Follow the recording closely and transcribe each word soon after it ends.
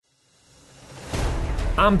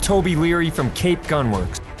I'm Toby Leary from Cape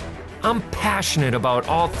Gunworks. I'm passionate about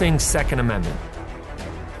all things Second Amendment.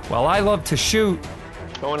 While I love to shoot,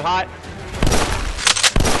 Going hot.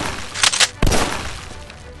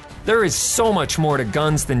 there is so much more to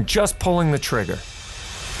guns than just pulling the trigger.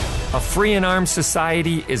 A free and armed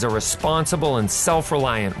society is a responsible and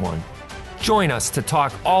self-reliant one. Join us to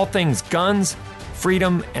talk all things guns,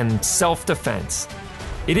 freedom, and self-defense.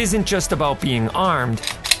 It isn't just about being armed.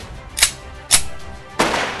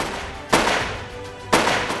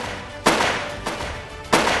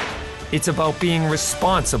 It's about being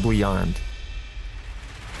responsibly armed.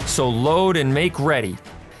 So load and make ready.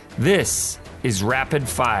 This is Rapid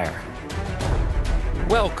Fire.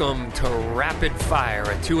 Welcome to Rapid Fire,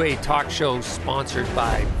 a 2A talk show sponsored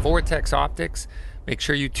by Vortex Optics. Make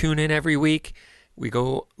sure you tune in every week. We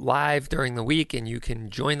go live during the week, and you can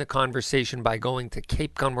join the conversation by going to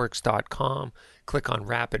capegunworks.com, click on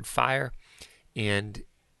Rapid Fire, and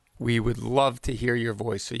we would love to hear your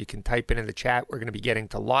voice, so you can type into the chat. We're going to be getting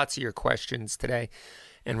to lots of your questions today.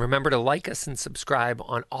 And remember to like us and subscribe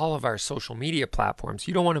on all of our social media platforms.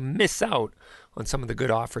 You don't want to miss out on some of the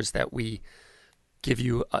good offers that we give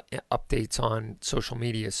you updates on social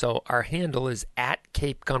media. So our handle is at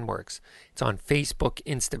Cape Gunworks. It's on Facebook,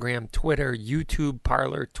 Instagram, Twitter, YouTube,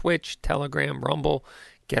 Parler, Twitch, Telegram, Rumble.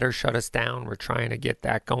 Get or shut us down. We're trying to get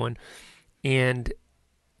that going. And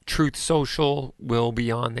Truth Social will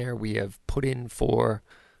be on there. We have put in for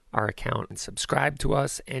our account, and subscribe to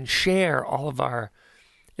us and share all of our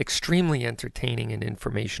extremely entertaining and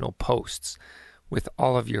informational posts with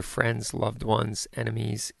all of your friends, loved ones,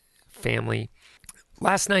 enemies, family.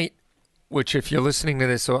 Last night, which if you're listening to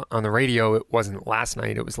this on the radio, it wasn't last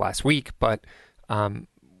night, it was last week, but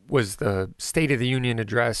was the State of the Union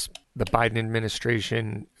address. The Biden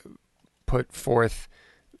administration put forth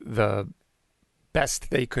the best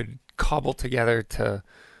they could cobble together to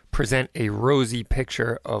present a rosy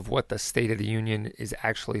picture of what the State of the Union is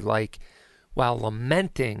actually like, while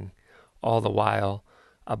lamenting all the while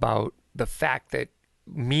about the fact that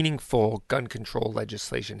meaningful gun control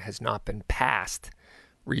legislation has not been passed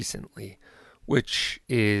recently, which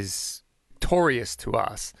is victorious to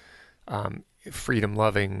us,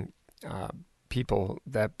 freedom-loving people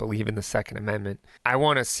that believe in the Second Amendment. I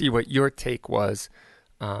want to see what your take was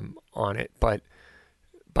on it, but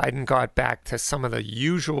Biden got back to some of the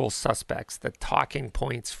usual suspects, the talking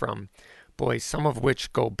points from, boy, some of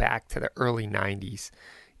which go back to the early 90s.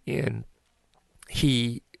 And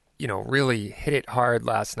he, really hit it hard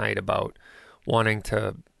last night about wanting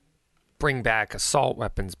to bring back assault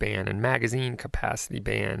weapons ban and magazine capacity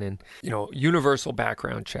ban and, universal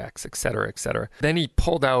background checks, et cetera, et cetera. Then he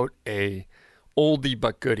pulled out a oldie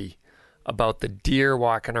but goodie about the deer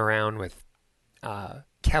walking around with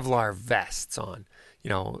Kevlar vests on.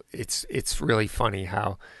 It's really funny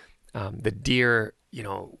how the deer,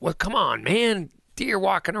 well, come on, man, deer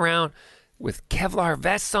walking around with Kevlar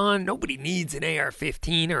vests on. Nobody needs an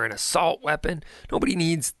AR-15 or an assault weapon. Nobody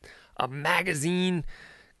needs a magazine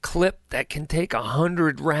clip that can take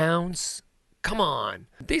 100 rounds. Come on.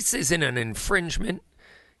 This isn't an infringement.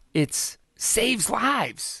 It saves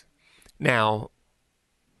lives. Now,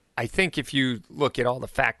 I think if you look at all the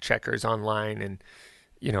fact checkers online and,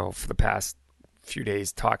 for the past few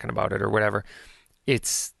days talking about it or whatever,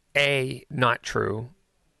 it's A, not true.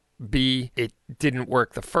 B, it didn't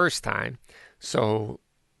work the first time. So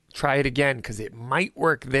try it again, because it might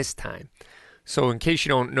work this time. So in case you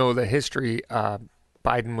don't know the history,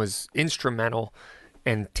 Biden was instrumental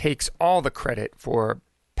and takes all the credit for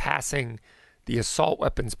passing the assault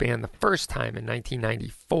weapons ban the first time in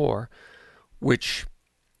 1994, which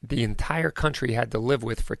the entire country had to live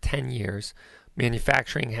with for 10 years.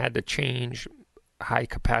 Manufacturing had to change.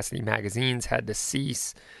 High-capacity magazines had to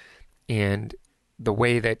cease. And the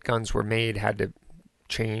way that guns were made had to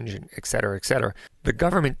change, and et cetera, et cetera. The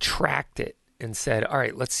government tracked it and said, all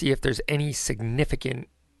right, let's see if there's any significant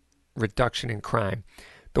reduction in crime.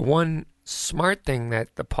 The one smart thing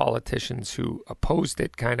that the politicians who opposed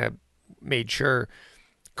it kind of made sure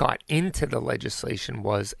got into the legislation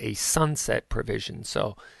was a sunset provision.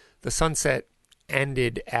 So the sunset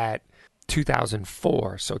ended at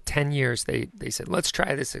 2004. So 10 years, they said, let's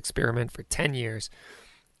try this experiment for 10 years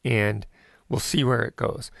and we'll see where it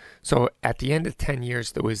goes. So at the end of 10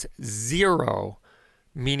 years, there was zero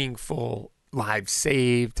meaningful lives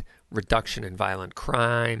saved, reduction in violent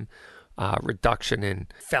crime, reduction in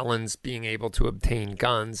felons being able to obtain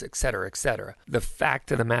guns, et cetera, et cetera. The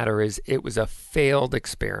fact of the matter is it was a failed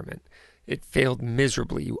experiment. It failed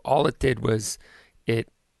miserably. All it did was it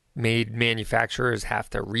made manufacturers have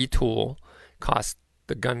to retool, cost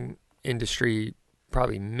the gun industry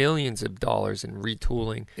probably millions of dollars in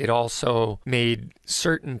retooling. It also made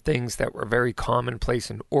certain things that were very commonplace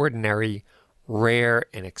and ordinary rare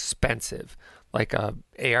and expensive. Like a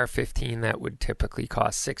AR-15 that would typically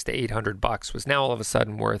cost $600 to $800 was now all of a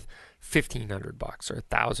sudden worth $1,500 or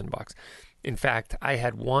 $1,000. In fact, I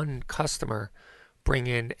had one customer bring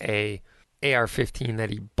in a AR-15 that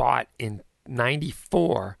he bought in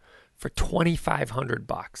 '94 for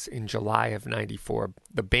 $2,500 in July of '94.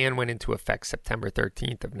 The ban went into effect September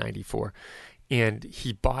 13th of '94, and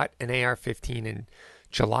he bought an AR-15 in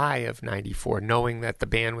July of '94, knowing that the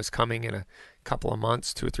ban was coming in a couple of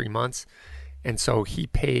months, 2 or 3 months. And so he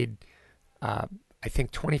paid, I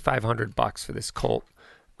think, $2,500 for this Colt,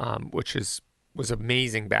 which was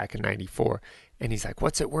amazing back in '94. And he's like,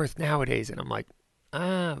 "What's it worth nowadays?" And I'm like,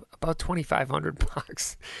 about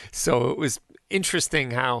 $2,500. So it was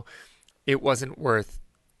interesting how it wasn't worth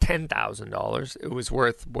 $10,000. It was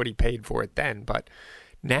worth what he paid for it then. But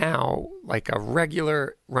now, like a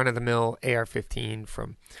regular run-of-the-mill AR-15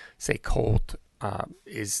 from, say, Colt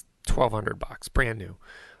is $1,200, brand new.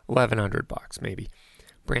 $1,100 maybe,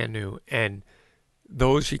 brand new. And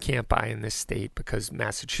those you can't buy in this state because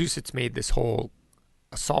Massachusetts made this whole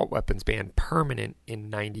assault weapons ban permanent in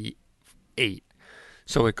 '98.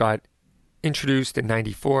 So it got introduced in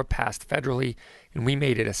 '94, passed federally, and we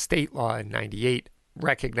made it a state law in '98,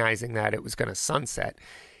 recognizing that it was going to sunset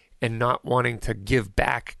and not wanting to give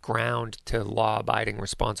back ground to law-abiding,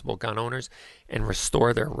 responsible gun owners and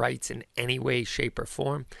restore their rights in any way, shape, or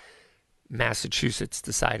form. Massachusetts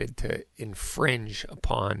decided to infringe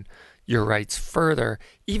upon your rights further,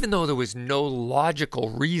 even though there was no logical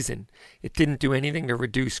reason. It didn't do anything to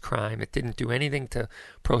reduce crime. It didn't do anything to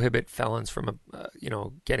prohibit felons from,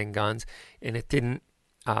 getting guns. And it didn't.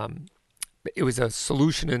 It was a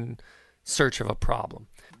solution in search of a problem.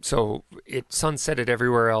 So it sunsetted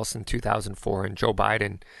everywhere else in 2004, and Joe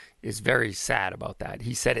Biden is very sad about that.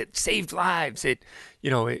 He said it saved lives. It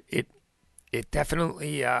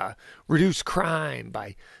definitely reduced crime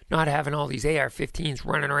by not having all these AR-15s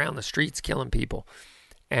running around the streets killing people.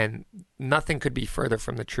 And nothing could be further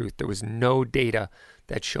from the truth. There was no data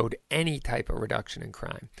that showed any type of reduction in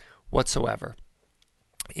crime whatsoever.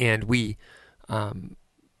 And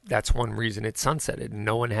that's one reason it sunsetted.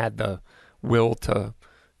 No one had the will to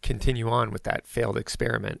continue on with that failed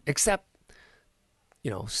experiment, except,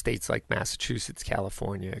 states like Massachusetts,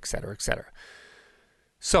 California, et cetera, et cetera.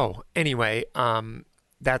 So anyway,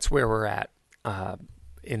 that's where we're at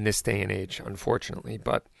in this day and age, unfortunately.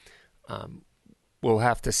 But we'll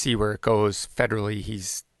have to see where it goes federally.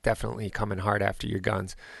 He's definitely coming hard after your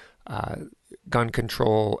guns. Gun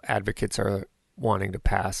control advocates are wanting to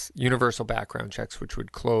pass universal background checks, which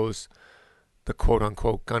would close the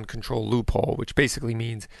quote-unquote gun control loophole, which basically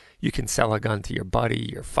means you can sell a gun to your buddy,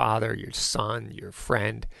 your father, your son, your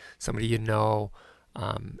friend, somebody you know,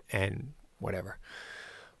 and whatever.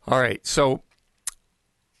 All right, so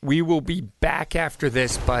we will be back after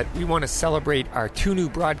this, but we want to celebrate our 2 new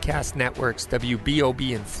broadcast networks,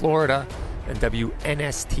 WBOB in Florida and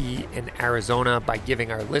WNST in Arizona, by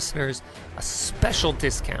giving our listeners a special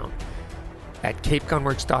discount at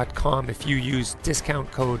CapeGunworks.com. If you use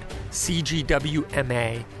discount code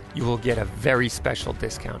CGWMA, you will get a very special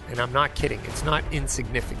discount. And I'm not kidding, it's not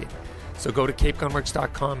insignificant. So go to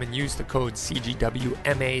CapeGunworks.com and use the code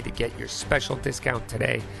CGWMA to get your special discount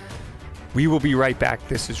today. We will be right back.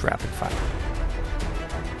 This is Rapid Fire.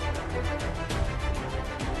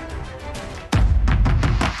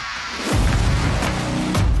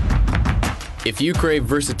 If you crave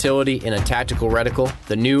versatility in a tactical reticle,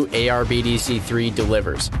 the new AR-BDC-3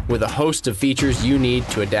 delivers, with a host of features you need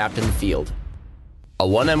to adapt in the field. A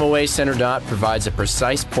 1 MOA center dot provides a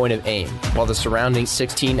precise point of aim, while the surrounding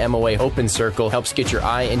 16 MOA open circle helps get your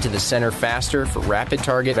eye into the center faster for rapid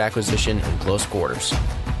target acquisition in close quarters.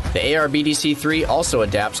 The AR-BDC-3 also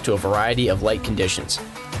adapts to a variety of light conditions.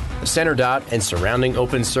 The center dot and surrounding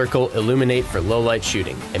open circle illuminate for low light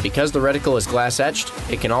shooting, and because the reticle is glass etched,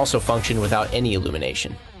 it can also function without any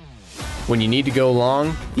illumination. When you need to go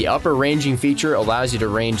long, the upper ranging feature allows you to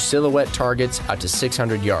range silhouette targets out to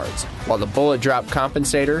 600 yards, while the bullet drop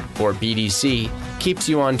compensator, or BDC, keeps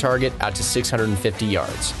you on target out to 650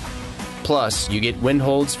 yards. Plus, you get wind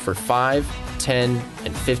holds for 5, 10,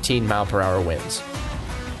 and 15 mile per hour winds.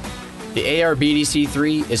 The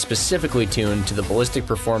AR-BDC-3 is specifically tuned to the ballistic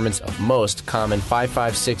performance of most common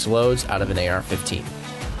 5.56 loads out of an AR-15.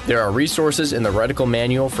 There are resources in the reticle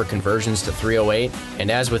manual for conversions to .308,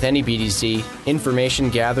 and as with any BDC, information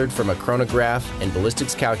gathered from a chronograph and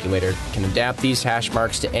ballistics calculator can adapt these hash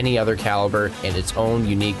marks to any other caliber and its own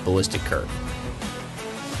unique ballistic curve.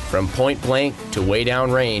 From point blank to way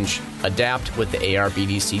down range, Adapt with the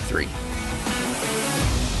ARBDC 3.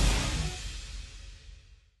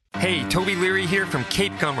 Hey, Toby Leary here from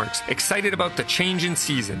Cape Gunworks. Excited about the change in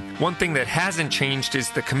season. One thing that hasn't changed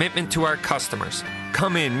is the commitment to our customers.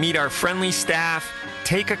 Come in, meet our friendly staff,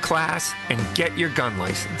 take a class, and get your gun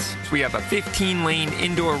license. We have a 15-lane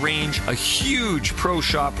indoor range, a huge pro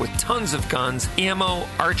shop with tons of guns, ammo,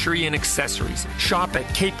 archery, and accessories. Shop at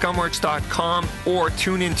capegunworks.com or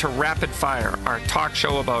tune in to Rapid Fire, our talk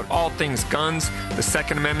show about all things guns, the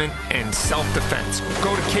Second Amendment, and self-defense.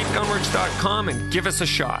 Go to capegunworks.com and give us a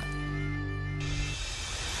shot.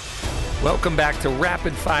 Welcome back to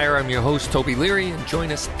Rapid Fire. I'm your host, Toby Leary, and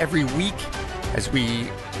join us every week as we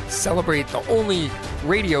celebrate the only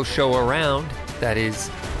radio show around that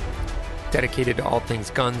is dedicated to all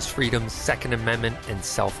things guns, freedoms, Second Amendment, and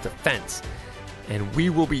self-defense. And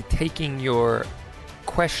we will be taking your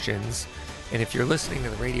questions. And if you're listening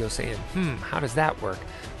to the radio saying, how does that work?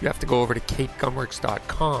 You have to go over to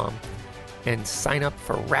capegunworks.com and sign up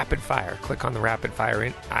for Rapid Fire. Click on the Rapid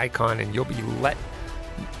Fire icon and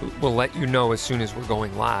we'll let you know as soon as we're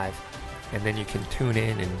going live. And then you can tune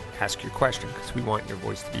in and ask your question because we want your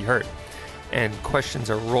voice to be heard. And questions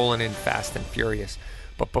are rolling in fast and furious.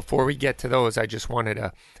 But before we get to those, I just wanted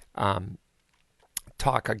to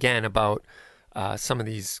talk again about some of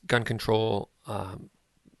these gun control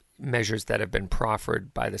measures that have been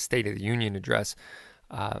proffered by the State of the Union address.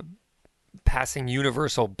 Passing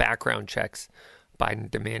universal background checks, Biden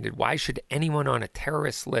demanded. Why should anyone on a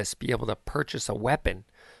terrorist list be able to purchase a weapon?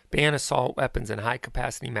 Ban assault weapons and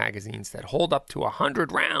high-capacity magazines that hold up to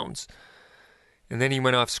 100 rounds. And then he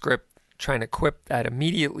went off script trying to quip that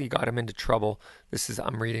immediately got him into trouble.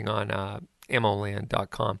 I'm reading on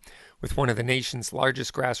ammoland.com. With one of the nation's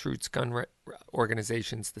largest grassroots gun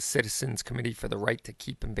organizations, the Citizens Committee for the Right to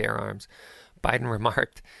Keep and Bear Arms, Biden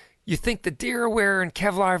remarked, "You think the deer are wearing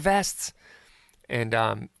Kevlar vests?" And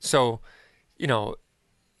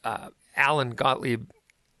Alan Gottlieb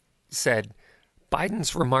said,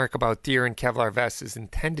 Biden's remark about deer and Kevlar vests is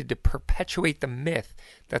intended to perpetuate the myth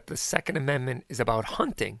that the Second Amendment is about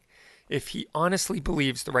hunting. If he honestly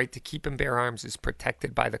believes the right to keep and bear arms is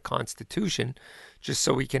protected by the Constitution, just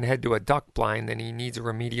so he can head to a duck blind, then he needs a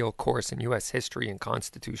remedial course in U.S. history and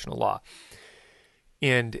constitutional law.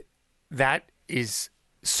 And that is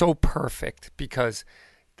so perfect because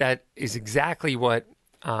that is exactly what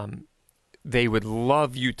they would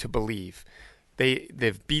love you to believe.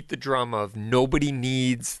 They've beat the drum of nobody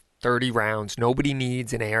needs 30 rounds. Nobody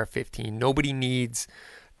needs an AR-15. Nobody needs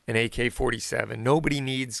an AK-47. Nobody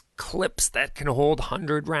needs clips that can hold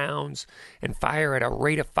 100 rounds and fire at a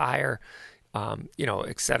rate of fire,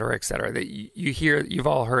 et cetera, et cetera. You've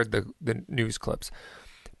all heard the news clips.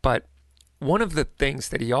 But one of the things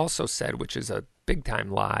that he also said, which is a big-time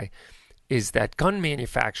lie, is that gun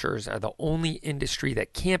manufacturers are the only industry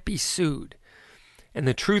that can't be sued. And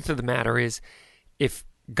the truth of the matter is, if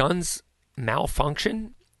guns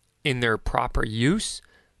malfunction in their proper use,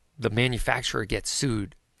 the manufacturer gets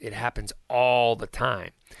sued. It happens all the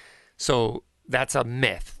time. So that's a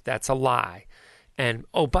myth. That's a lie. And,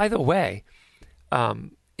 oh, by the way,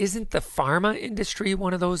 isn't the pharma industry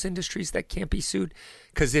one of those industries that can't be sued?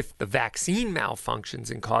 Because if the vaccine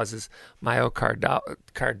malfunctions and causes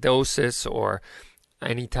myocardosis or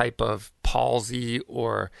any type of palsy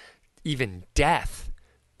or even death,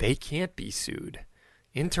 they can't be sued.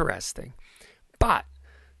 Interesting. But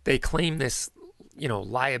they claim this,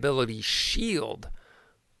 liability shield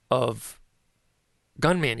of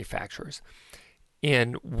gun manufacturers.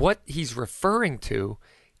 And what he's referring to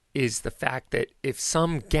is the fact that if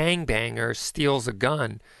some gangbanger steals a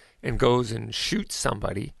gun and goes and shoots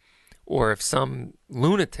somebody, or if some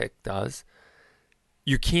lunatic does,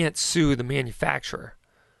 you can't sue the manufacturer,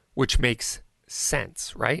 which makes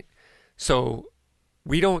sense, right? So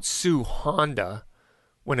we don't sue Honda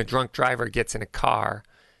when a drunk driver gets in a car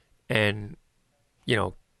and,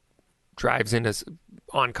 drives into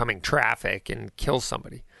oncoming traffic and kills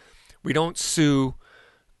somebody. We don't sue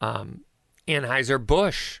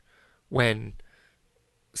Anheuser-Busch when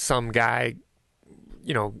some guy,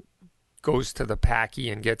 goes to the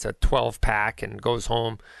packy and gets a 12-pack and goes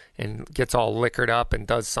home and gets all liquored up and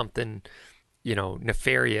does something,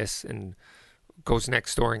 nefarious and goes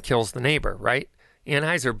next door and kills the neighbor, right?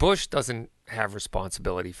 Anheuser-Busch doesn't have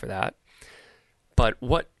responsibility for that. But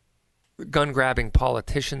what gun-grabbing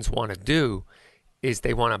politicians want to do is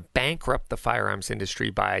they want to bankrupt the firearms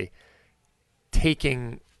industry by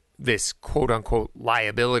taking this quote-unquote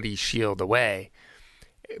liability shield away,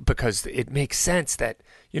 because it makes sense that,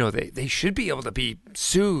 they should be able to be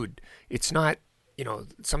sued. It's not,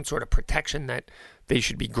 some sort of protection that they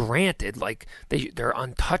should be granted, like they're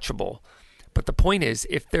untouchable. But the point is,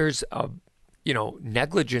 if there's a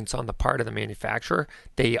negligence on the part of the manufacturer,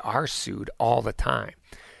 they are sued all the time.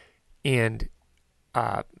 And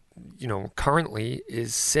currently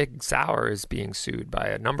is Sig Sauer is being sued by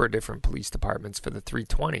a number of different police departments for the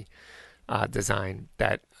 320 design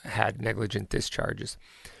that had negligent discharges.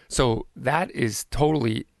 So that is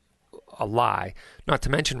totally a lie. Not to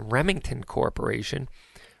mention Remington Corporation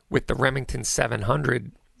with the Remington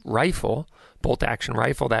 700 rifle, bolt action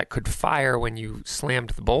rifle that could fire when you slammed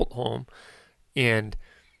the bolt home. And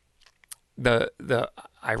the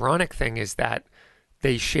ironic thing is that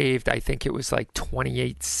they shaved, I think it was like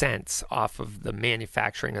 28 cents off of the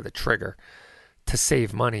manufacturing of the trigger to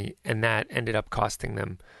save money, and that ended up costing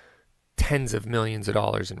them tens of millions of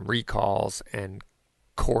dollars in recalls and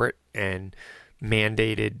court and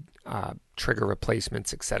mandated trigger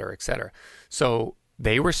replacements, et cetera, et cetera. So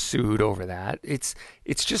they were sued over that. It's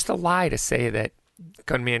just a lie to say that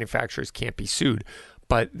gun manufacturers can't be sued,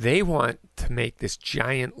 but they want to make this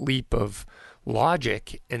giant leap of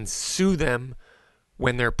logic and sue them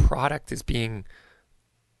when their product is being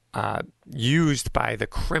used by the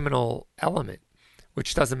criminal element,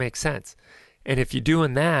 which doesn't make sense. And if you're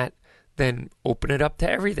doing that, then open it up to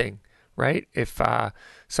everything, right? If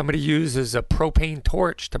somebody uses a propane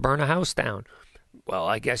torch to burn a house down, well,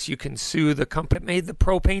 I guess you can sue the company that made the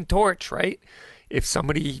propane torch, right? If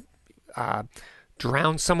somebody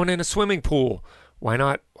drowns someone in a swimming pool, why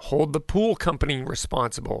not hold the pool company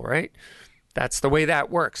responsible, right? That's the way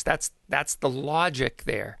that works. That's the logic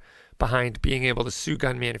there behind being able to sue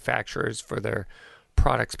gun manufacturers for their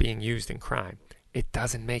products being used in crime. It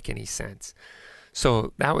doesn't make any sense.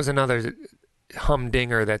 So that was another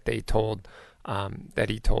humdinger that they told, that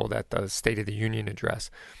he told at the State of the Union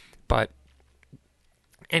address. But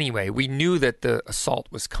anyway, we knew that the assault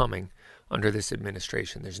was coming under this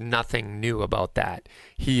administration. There's nothing new about that.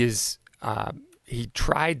 He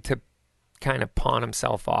tried to kind of pawn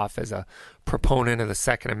himself off as a proponent of the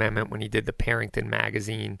Second Amendment when he did the Parrington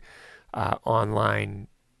Magazine online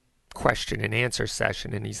question and answer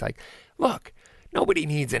session. And he's like, look, nobody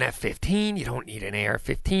needs an F-15. You don't need an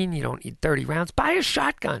AR-15. You don't need 30 rounds. Buy a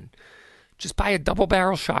shotgun. Just buy a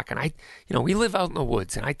double-barrel shotgun. We live out in the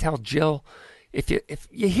woods, and I tell Jill, if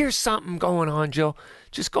you hear something going on, Jill,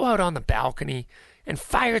 just go out on the balcony and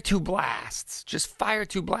fire 2 blasts. Just fire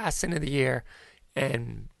 2 blasts into the air,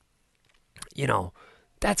 and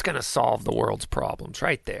that's going to solve the world's problems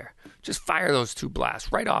right there. Just fire those 2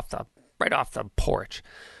 blasts right off the porch.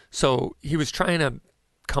 So he was trying to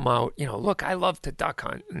come out, look, I love to duck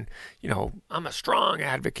hunt, and I'm a strong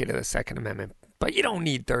advocate of the Second Amendment, but you don't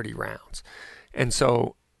need 30 rounds. And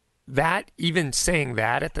so that, even saying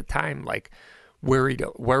that at the time, like worried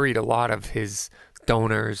a lot of his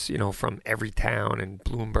donors, from Everytown and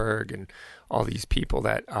Bloomberg and all these people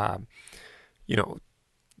that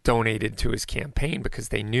donated to his campaign, because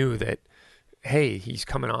they knew that, hey, he's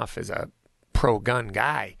coming off as a pro-gun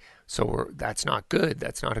guy. So that's not good.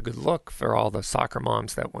 That's not a good look for all the soccer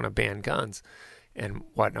moms that want to ban guns and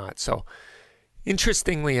whatnot. So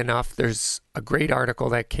interestingly enough, there's a great article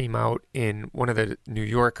that came out in one of the New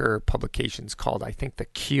Yorker publications called, I think, the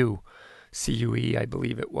Q, C-U-E, I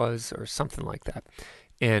believe it was, or something like that.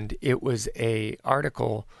 And it was a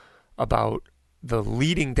article about the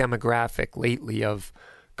leading demographic lately of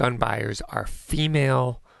gun buyers are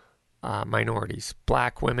female minorities.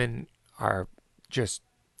 Black women are just,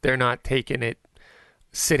 they're not taking it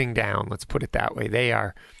sitting down. Let's put it that way. They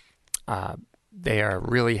are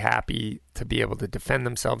really happy to be able to defend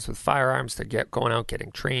themselves with firearms, to get going out,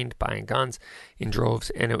 getting trained, buying guns in droves.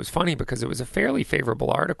 And it was funny because it was a fairly favorable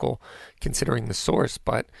article considering the source,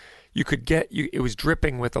 but you could it was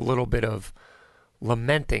dripping with a little bit of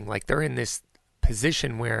lamenting. Like they're in this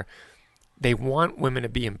position where they want women to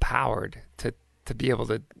be empowered to be able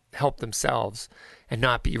to help themselves and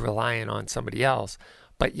not be reliant on somebody else,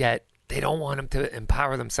 but yet they don't want them to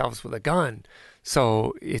empower themselves with a gun.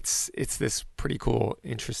 So it's this pretty cool,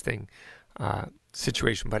 interesting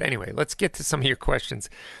situation. But anyway, let's get to some of your questions,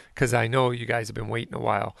 because I know you guys have been waiting a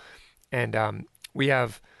while. And we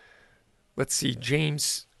have, let's see,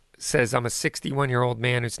 James says, I'm a 61-year-old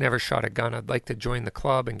man who's never shot a gun. I'd like to join the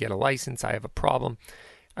club and get a license. I have a problem.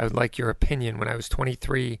 I would like your opinion. When I was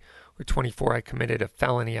 23 or 24, I committed a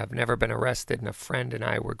felony. I've never been arrested, and a friend and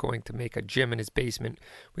I were going to make a gym in his basement.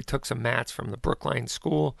 We took some mats from the Brookline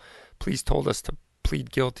school. Police told us to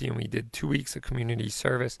plead guilty, and we did 2 weeks of community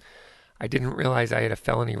service. I didn't realize I had a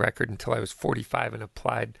felony record until I was 45 and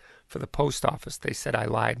applied for the post office. They said I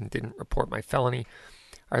lied and didn't report my felony.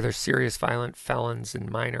 Are there serious violent felons and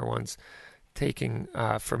minor ones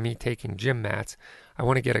for me taking gym mats. I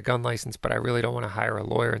want to get a gun license, but I really don't want to hire a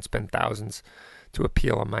lawyer and spend thousands to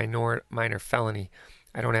appeal a minor felony.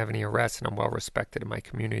 I don't have any arrests, and I'm well respected in my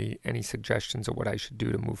community. Any suggestions of what I should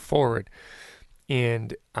do to move forward?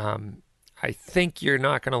 And I think you're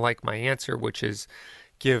not going to like my answer, which is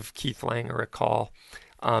give Keith Langer a call.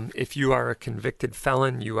 If you are a convicted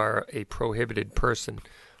felon, you are a prohibited person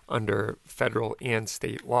under federal and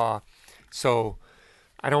state law. So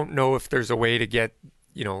I don't know if there's a way to get,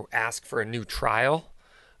 ask for a new trial,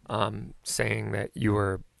 saying that you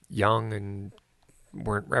were young and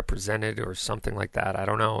weren't represented or something like that. I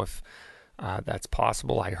don't know if that's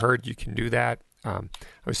possible. I heard you can do that. I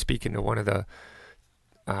was speaking to one of the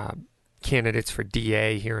candidates for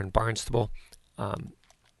DA here in Barnstable,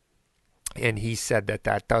 and he said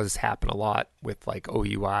that does happen a lot with like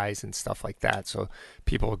OUIs and stuff like that. So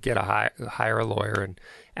people get hire a lawyer and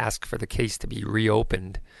ask for the case to be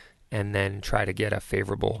reopened and then try to get a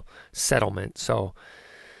favorable settlement. So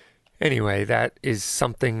anyway, that is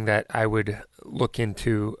something that I would look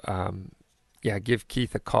into. Give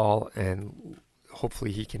Keith a call and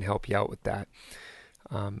hopefully he can help you out with that.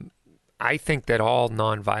 I think that all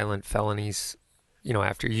nonviolent felonies,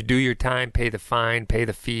 after you do your time, pay the fine, pay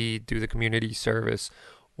the fee, do the community service,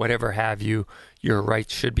 whatever have you, your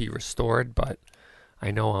rights should be restored. But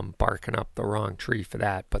I know I'm barking up the wrong tree for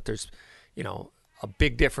that. But there's, a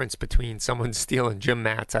big difference between someone stealing gym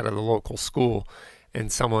mats out of the local school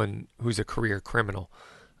and someone who's a career criminal.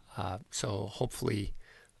 So hopefully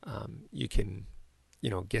you can,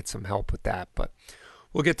 get some help with that. But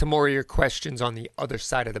we'll get to more of your questions on the other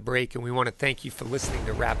side of the break. And we want to thank you for listening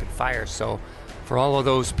to Rapid Fire. So for all of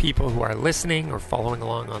those people who are listening or following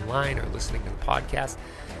along online or listening to the podcast,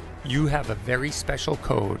 you have a very special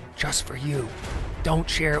code just for you. Don't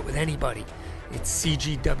share it with anybody. It's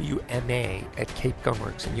CGWMA at Cape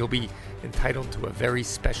Gunworks, and you'll be entitled to a very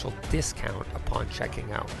special discount upon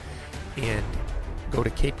checking out. And go to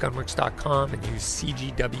capegunworks.com and use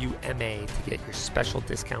CGWMA to get your special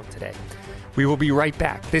discount today. We will be right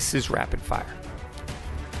back. This is Rapid Fire.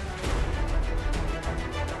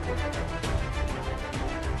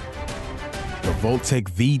 The Voltec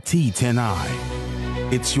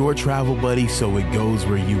VT10i. It's your travel buddy, so it goes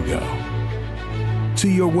where you go. To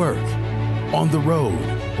your work, on the road,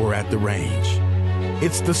 or at the range.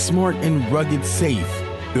 It's the smart and rugged safe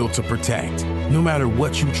built to protect, no matter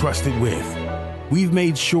what you trust it with. We've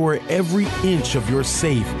made sure every inch of your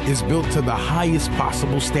safe is built to the highest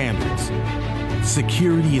possible standards.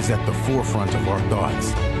 Security is at the forefront of our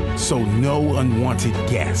thoughts, so no unwanted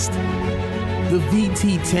guest. The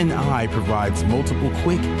VT10i provides multiple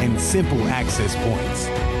quick and simple access points,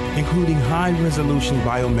 including high-resolution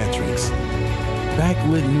biometrics,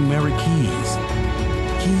 backlit numeric keys,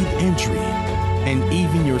 keyed entry, and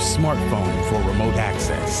even your smartphone for remote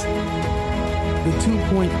access. The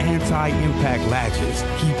 2-point anti-impact latches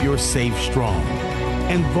keep your safe strong,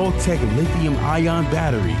 and Voltec lithium-ion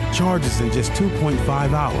battery charges in just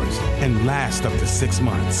 2.5 hours and lasts up to 6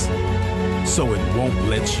 months, so it won't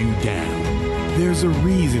let you down. There's a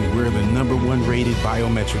reason we're the #1 rated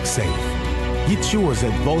biometric safe. Get yours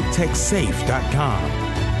at VoltecSafe.com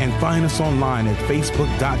and find us online at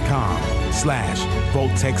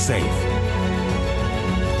Facebook.com/VoltecSafe.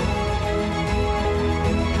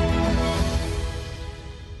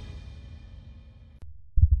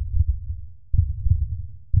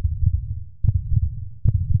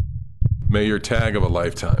 May your tag of a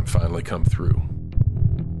lifetime finally come through.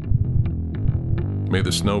 May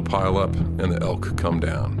the snow pile up and the elk come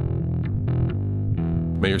down.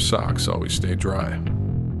 May your socks always stay dry.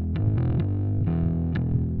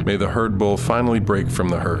 May the herd bull finally break from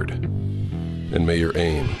the herd. And may your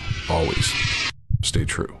aim always stay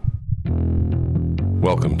true.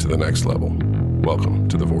 Welcome to the next level. Welcome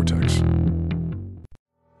to the Vortex.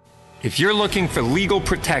 If you're looking for legal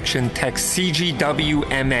protection, text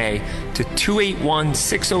CGWMA to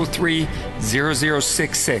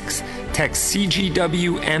 281-603-0066. Text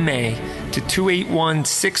CGWMA to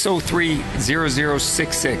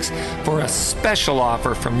 281-603-0066 for a special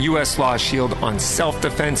offer from U.S. Law Shield on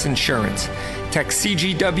self-defense insurance. Text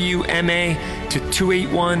CGWMA to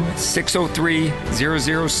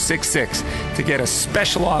 281-603-0066 to get a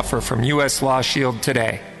special offer from U.S. Law Shield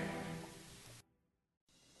today.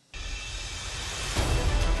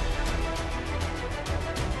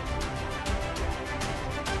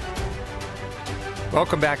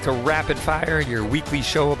 Welcome back to Rapid Fire, your weekly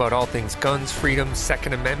show about all things guns, freedom,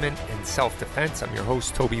 Second Amendment, and self-defense. I'm your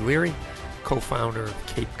host, Toby Leary, co-founder of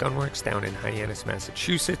Cape Gunworks down in Hyannis,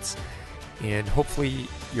 Massachusetts. And hopefully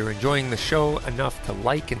you're enjoying the show enough to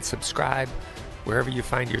like and subscribe wherever you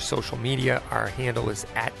find your social media. Our handle is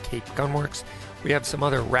 @CapeGunworks. We have some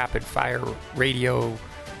other rapid-fire radio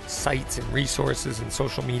sites and resources and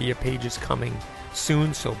social media pages coming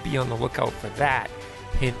soon, so be on the lookout for that.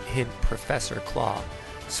 Hint, hint, Professor Claw.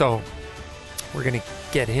 So we're going to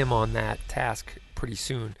get him on that task pretty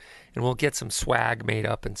soon, and we'll get some swag made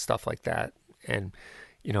up and stuff like that, and,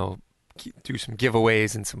 you know, do some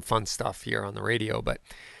giveaways and some fun stuff here on the radio. But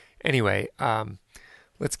anyway,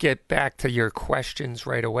 let's get back to your questions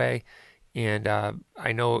right away. And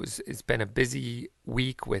I know it's been a busy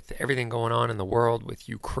week with everything going on in the world with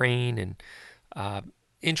Ukraine. And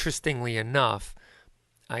interestingly enough,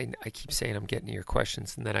 I keep saying I'm getting to your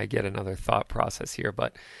questions, and then I get another thought process here.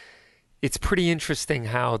 But it's pretty interesting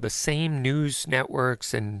how the same news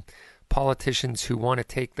networks and politicians who want to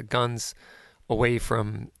take the guns away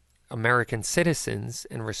from American citizens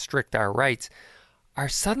and restrict our rights are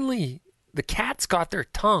suddenly, the cat's got their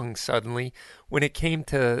tongue suddenly when it came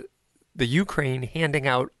to the Ukraine handing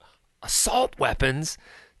out assault weapons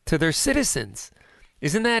to their citizens.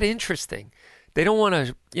 Isn't that interesting? They don't want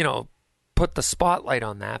to, you know, put the spotlight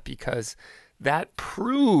on that, because that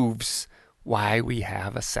proves why we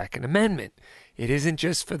have a Second Amendment. It isn't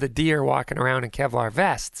just for the deer walking around in Kevlar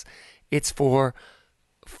vests. It's for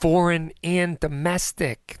foreign and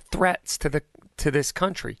domestic threats to this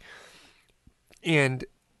country. And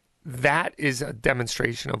that is a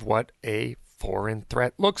demonstration of what a foreign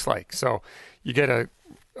threat looks like. So you get a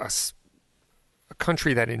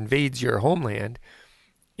country that invades your homeland,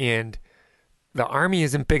 and the army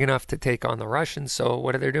isn't big enough to take on the Russians. So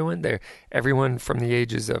what are they doing? Everyone from the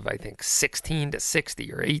ages of, I think, 16 to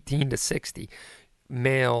 60 or 18 to 60,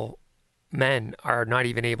 male men are not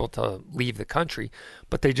even able to leave the country.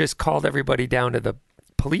 But they just called everybody down to the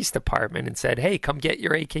police department and said, hey, come get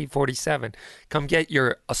your AK-47. Come get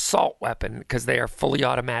your assault weapon, because they are fully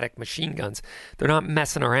automatic machine guns. They're not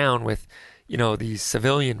messing around with, you know, these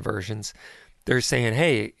civilian versions. They're saying,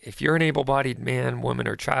 hey, if you're an able-bodied man, woman,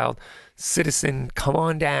 or child, citizen, come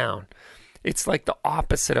on down. It's like the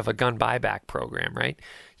opposite of a gun buyback program, right?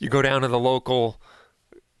 You go down to the local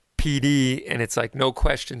PD and it's like no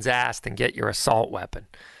questions asked and get your assault weapon.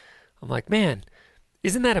 I'm like, man,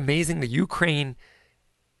 isn't that amazing? The Ukraine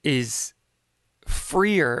is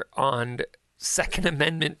freer on Second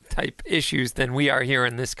Amendment type issues than we are here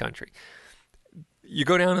in this country. You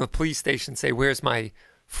go down to the police station and say, where's my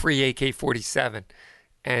free AK-47?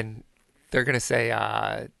 And they're going to say,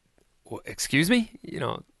 excuse me? You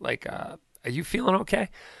know, like, are you feeling okay?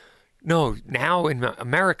 No, now in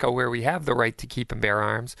America, where we have the right to keep and bear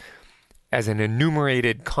arms as an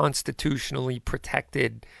enumerated, constitutionally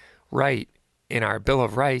protected right in our Bill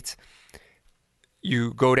of Rights,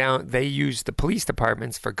 you go down, they use the police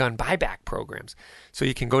departments for gun buyback programs. So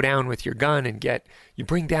you can go down with your gun and you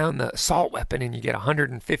bring down the assault weapon and you get a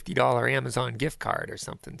 $150 Amazon gift card or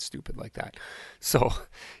something stupid like that. So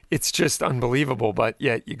it's just unbelievable. But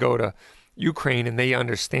yet you go to Ukraine and they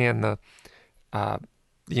understand the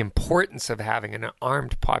importance of having an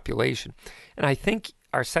armed population. And I think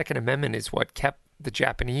our Second Amendment is what kept the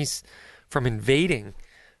Japanese from invading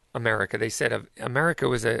America. They said America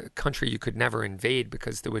was a country you could never invade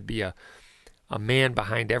because there would be a man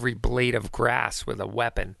behind every blade of grass with a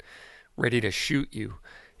weapon ready to shoot you.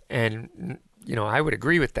 And, you know, I would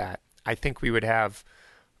agree with that. I think we would have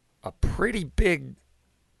a pretty big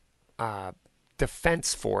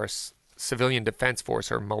defense force, civilian defense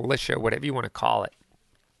force or militia, whatever you want to call it,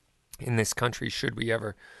 in this country should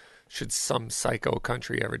some psycho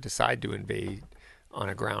country ever decide to invade on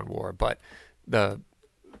a ground war. But the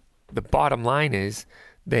bottom line is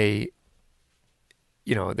they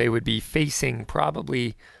would be facing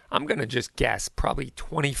probably, I'm going to just guess, probably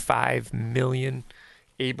 25 million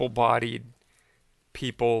able-bodied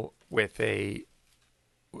people with that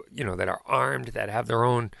are armed, that have their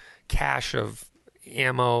own cache of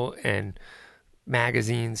ammo and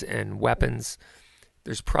magazines and weapons.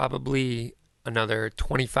 There's probably another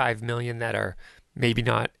 25 million that are maybe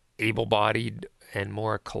not able-bodied and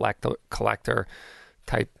more collector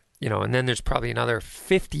type, and then there's probably another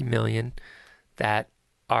 50 million that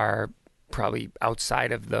are probably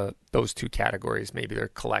outside of those two categories. Maybe they're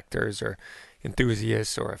collectors or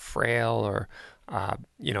enthusiasts or frail, or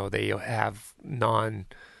they have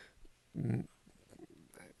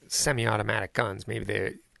semi-automatic guns. Maybe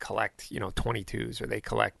they collect 22s, or they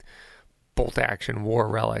collect bolt action war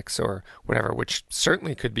relics or whatever, which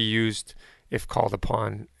certainly could be used if called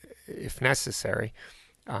upon, if necessary.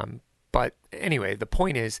 But anyway, the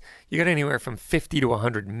point is, you got anywhere from 50 to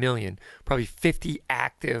 100 million, probably 50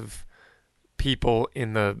 active people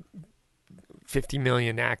in the 50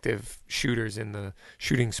 million active shooters in the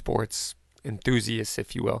shooting sports enthusiasts,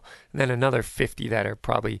 if you will. And then another 50 that are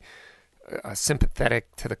probably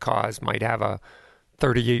sympathetic to the cause, might have a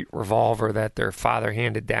 .38 revolver that their father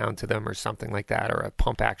handed down to them or something like that, or a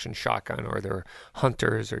pump action shotgun, or they're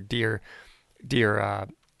hunters or deer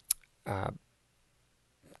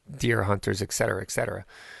hunters, et cetera, et cetera.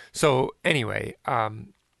 So anyway,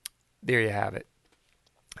 there you have it.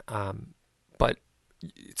 But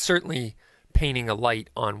it's certainly painting a light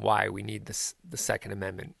on why we need the Second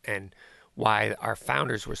Amendment and why our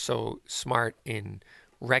founders were so smart in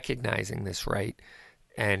recognizing this right.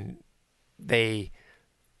 And they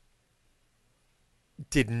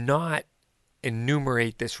did not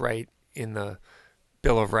enumerate this right in the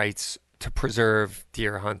Bill of Rights to preserve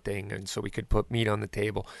deer hunting and so we could put meat on the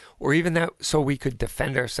table, or even that so we could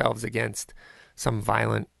defend ourselves against some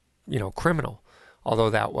violent, criminal, although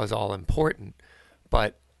that was all important.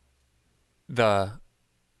 But the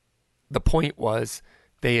point was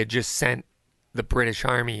they had just sent the British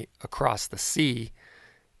Army across the sea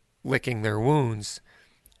licking their wounds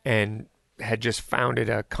and had just founded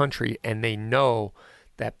a country, and they know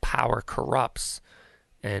that power corrupts,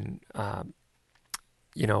 and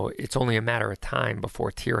it's only a matter of time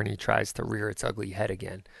before tyranny tries to rear its ugly head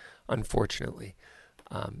again, unfortunately.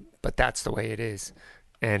 But that's the way it is.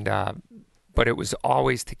 And but it was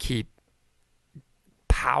always to keep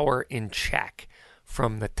power in check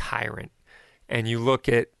from the tyrant. And you look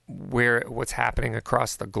at what's happening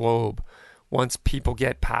across the globe. Once people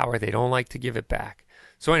get power, they don't like to give it back.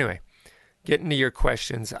 So anyway, getting to your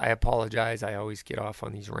questions, I apologize. I always get off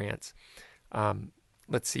on these rants.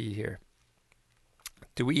 Let's see here.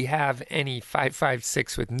 Do we have any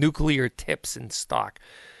 5.56 with nuclear tips in stock?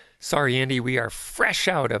 Sorry, Andy, we are fresh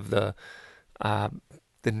out of the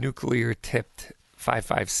nuclear tipped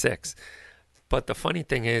 5.56. But the funny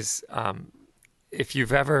thing is, if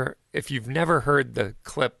you've never heard the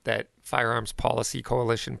clip that Firearms Policy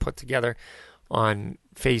Coalition put together on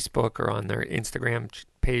Facebook or on their Instagram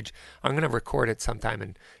page, I'm going to record it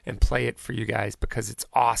sometime and play it for you guys because it's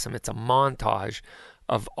awesome. It's a montage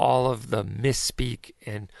of all of the misspeak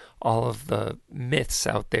and all of the myths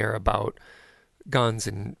out there about guns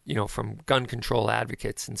and, from gun control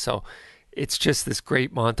advocates. And so it's just this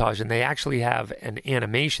great montage. And they actually have an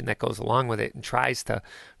animation that goes along with it and tries to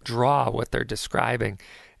draw what they're describing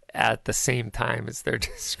at the same time as they're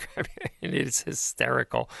describing it. It is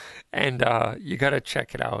hysterical. And you got to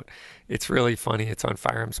check it out. It's really funny. It's on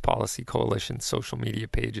Firearms Policy Coalition social media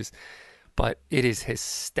pages. But it is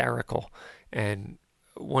hysterical. And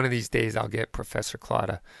one of these days I'll get Professor Claw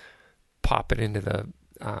to pop it into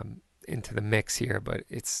the mix here, but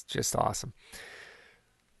it's just awesome.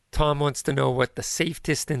 Tom wants to know what the safe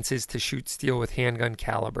distance is to shoot steel with handgun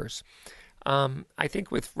calibers. I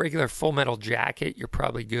think with regular Full Metal Jacket, you're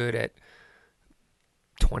probably good at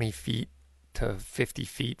 20 feet to 50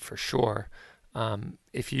 feet for sure.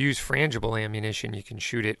 If you use frangible ammunition, you can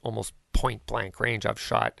shoot it almost point blank range. I've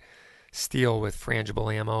shot steel with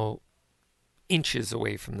frangible ammo inches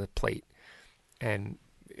away from the plate, and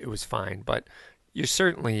it was fine. But you're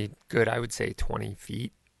certainly good, I would say 20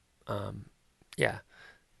 feet. Yeah.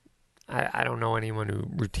 I don't know anyone who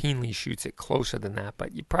routinely shoots it closer than that,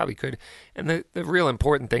 but you probably could. And the real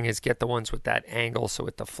important thing is get the ones with that angle so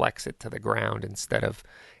it deflects it to the ground instead of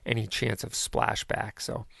any chance of splashback.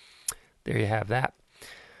 So there you have that.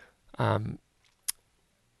 LARP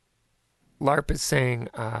is saying,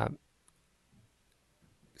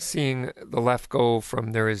 seeing the left go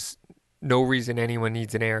from there is no reason anyone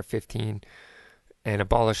needs an AR-15 and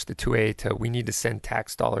abolish the 2A to we need to send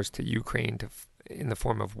tax dollars to Ukraine in the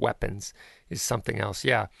form of weapons is something else.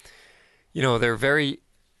 Yeah. They're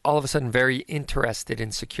all of a sudden very interested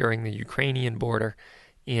in securing the Ukrainian border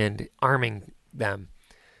and arming them,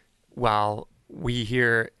 while we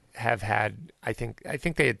here have had, I think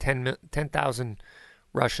they had 10,000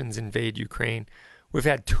 Russians invade Ukraine. We've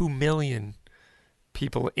had 2 million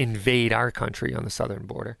people invade our country on the southern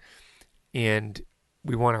border. And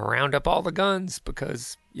we want to round up all the guns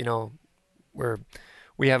because,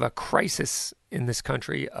 we have a crisis in this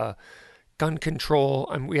country, gun control,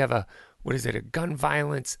 and we have a gun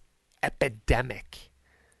violence epidemic.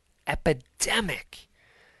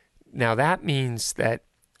 Now that means that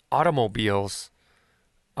automobiles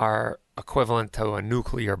are equivalent to a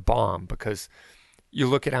nuclear bomb, because you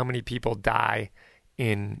look at how many people die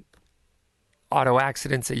in auto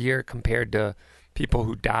accidents a year compared to people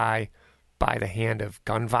who die by the hand of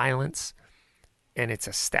gun violence, and it's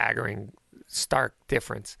a staggering, stark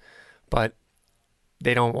difference. But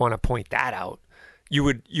they don't want to point that out. You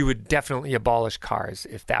would definitely abolish cars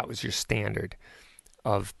if that was your standard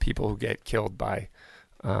of people who get killed by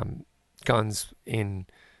guns in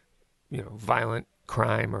violent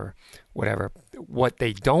crime or whatever. What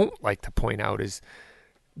they don't like to point out is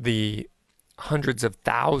the hundreds of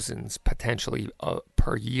thousands potentially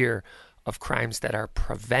per year of crimes that are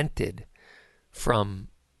prevented from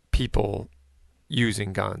people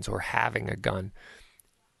using guns or having a gun,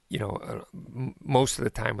 most of the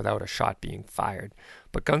time without a shot being fired.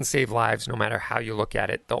 But guns save lives no matter how you look at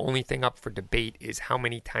it. The only thing up for debate is how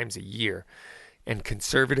many times a year. And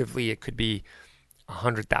conservatively, it could be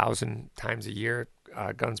 100,000 times a year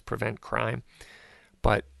guns prevent crime.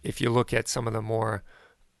 But if you look at some of the more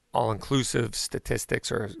all-inclusive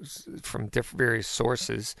statistics or from various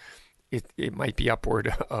sources, it might be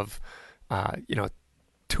upward of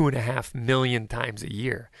 2.5 million times a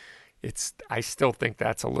year. I still think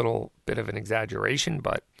that's a little bit of an exaggeration,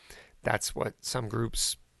 but that's what some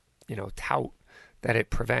groups tout that it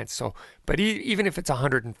prevents. So, but even if it's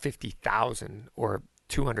 150,000 or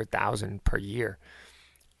 200,000 per year,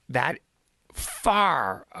 that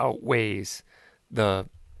far outweighs the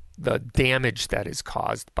damage that is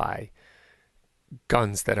caused by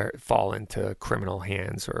guns that fall into criminal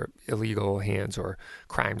hands or illegal hands or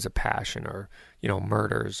crimes of passion or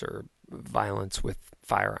murders or violence with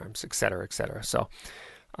firearms, et cetera, et cetera. So,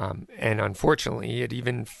 and unfortunately, it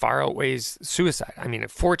even far outweighs suicide. I mean,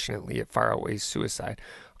 fortunately, it far outweighs suicide.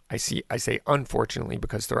 I say unfortunately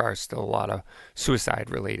because there are still a lot of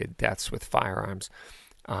suicide-related deaths with firearms,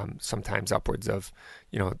 sometimes upwards of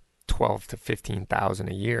 12 to 15,000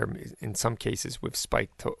 a year. In some cases, we've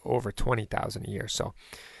spiked to over 20,000 a year. So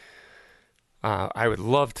I would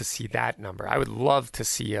love to see that number. I would love to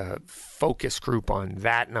see a focus group on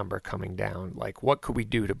that number coming down. Like, what could we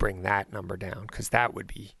do to bring that number down? Because that would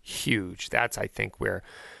be huge. That's, I think, where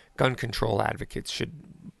gun control advocates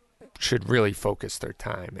should really focus their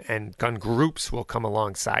time. And gun groups will come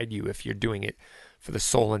alongside you if you're doing it for the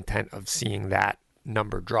sole intent of seeing that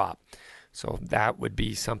number drop. So that would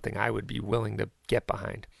be something I would be willing to get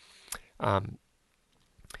behind.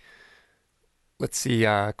 Let's see.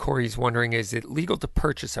 Corey's wondering, is it legal to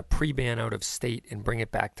purchase a pre-ban out of state and bring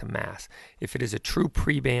it back to Mass? If it is a true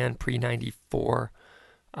pre-ban, pre-94,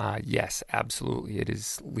 yes, absolutely. It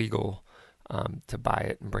is legal to buy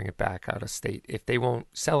it and bring it back out of state. If they won't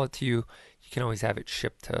sell it to you, you can always have it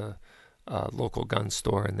shipped to a local gun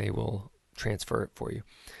store and they will transfer it for you.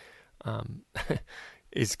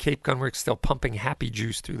 Is Cape Gunworks still pumping happy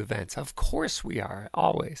juice through the vents? Of course we are,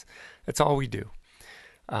 always. That's all we do.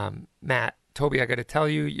 Matt, Toby, I got to tell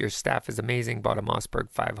you, your staff is amazing. Bought a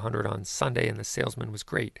Mossberg 500 on Sunday, and the salesman was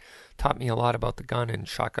great. Taught me a lot about the gun and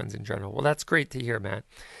shotguns in general. Well, that's great to hear, Matt.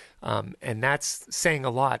 And that's saying a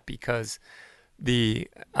lot because the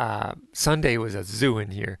Sunday was a zoo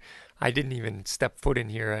in here. I didn't even step foot in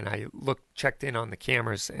here, and I checked in on the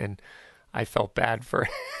cameras, and I felt bad for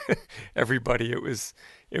everybody. It was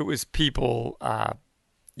people,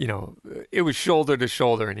 it was shoulder to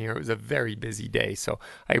shoulder in here. It was a very busy day. So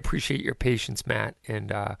I appreciate your patience, Matt.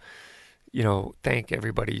 And, thank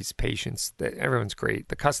everybody's patience. Everyone's great.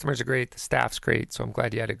 The customers are great. The staff's great. So I'm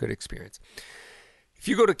glad you had a good experience. If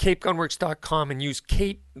you go to CapeGunworks.com and use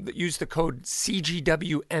the code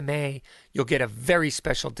CGWMA, you'll get a very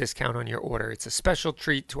special discount on your order. It's a special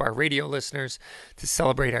treat to our radio listeners to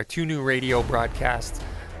celebrate our 2 new radio broadcasts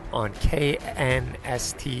on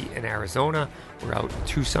KNST in Arizona. We're out in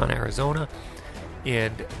Tucson, Arizona,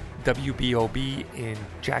 and WBOB in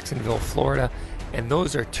Jacksonville, Florida. And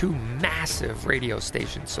those are 2 massive radio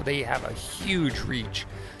stations, so they have a huge reach.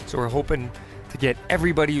 So we're hoping to get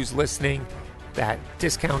everybody who's listening that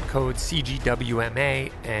discount code CGWMA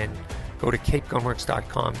and go to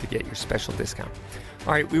CapeGunworks.com to get your special discount.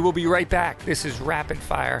 All right, we will be right back. This is Rapid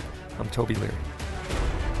Fire. I'm Toby Leary.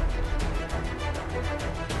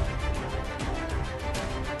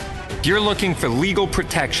 If you're looking for legal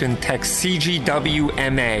protection, text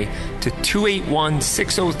CGWMA to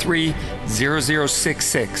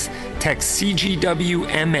 281-603-0066. Text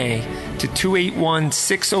CGWMA to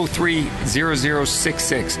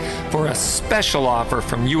 281-603-0066 for a special offer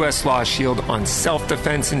from U.S. Law Shield on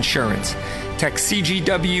self-defense insurance. Text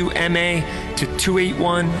CGWMA to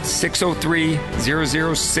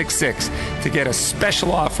 281-603-0066 to get a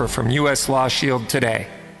special offer from U.S. Law Shield today.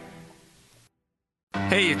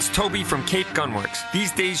 Hey, it's Toby from Cape Gunworks.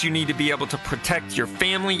 These days you need to be able to protect your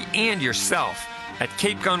family and yourself. At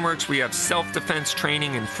Cape Gunworks, we have self-defense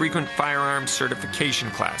training and frequent firearms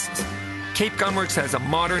certification classes. Cape Gunworks has a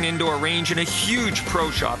modern indoor range and a huge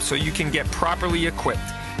pro shop so you can get properly equipped.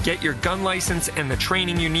 Get your gun license and the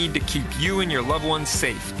training you need to keep you and your loved ones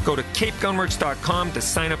safe. Go to CapeGunworks.com to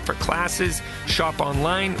sign up for classes, shop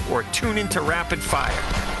online, or tune into Rapid Fire.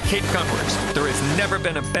 Cape Gunworks, there has never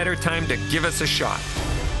been a better time to give us a shot.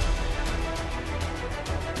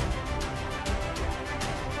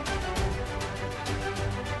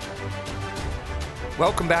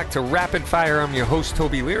 Welcome back to Rapid Fire. I'm your host,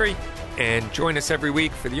 Toby Leary, and join us every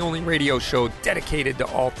week for the only radio show dedicated to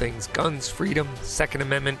all things guns, freedom, Second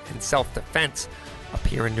Amendment, and self-defense up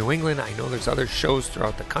here in New England. I know there's other shows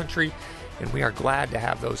throughout the country, and we are glad to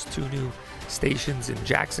have those two new stations in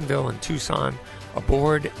Jacksonville and Tucson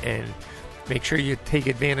aboard. And make sure you take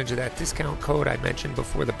advantage of that discount code I mentioned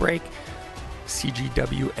before the break,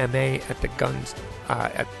 CGWMA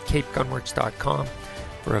at capegunworks.com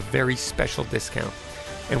for a very special discount.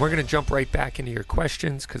 And we're going to jump right back into your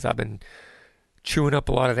questions because I've been chewing up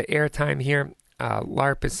a lot of the airtime here.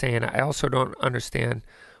 LARP is saying, I also don't understand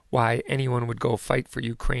why anyone would go fight for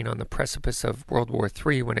Ukraine on the precipice of World War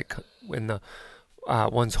III when the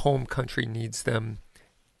one's home country needs them,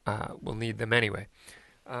 will need them anyway.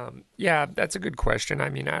 Yeah, that's a good question. I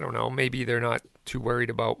mean, I don't know. Maybe they're not too worried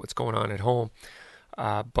about what's going on at home,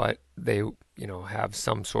 but they, have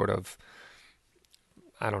some sort of,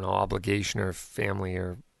 obligation or family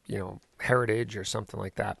or, heritage or something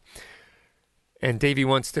like that. And Davey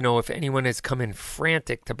wants to know if anyone has come in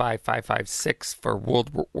frantic to buy 5.56 for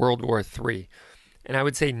World War III. And I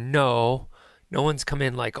would say no. No one's come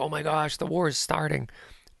in like, oh my gosh, the war is starting.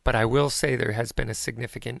 But I will say there has been a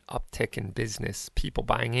significant uptick in business, people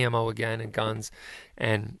buying ammo again and guns.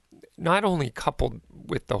 And not only coupled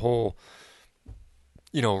with the whole,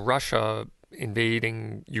 Russia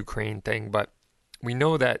invading Ukraine thing, but we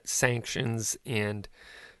know that sanctions and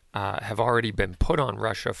have already been put on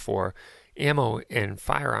Russia for ammo and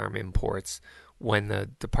firearm imports when the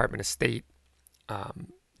Department of State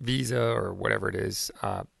visa or whatever it is,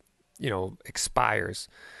 expires.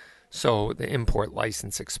 So the import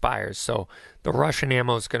license expires. So the Russian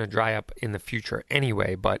ammo is going to dry up in the future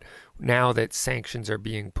anyway. But now that sanctions are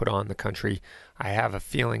being put on the country, I have a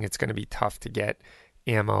feeling it's going to be tough to get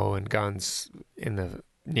ammo and guns in the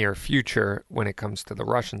near future when it comes to the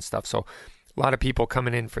Russian stuff. So a lot of people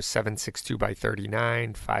coming in for 7.62 by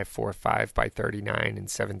 39, 5.45 by 39, and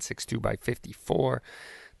 7.62 by 54,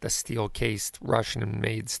 the steel-cased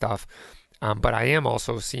Russian-made stuff. But I am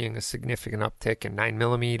also seeing a significant uptick in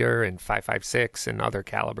 9mm and 5.56 and other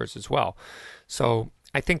calibers as well. So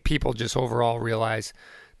I think people just overall realize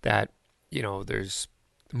that, there's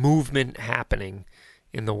movement happening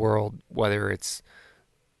in the world, whether it's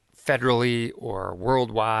federally or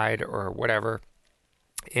worldwide or whatever.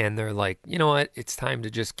 And they're like, you know what, it's time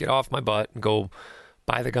to just get off my butt and go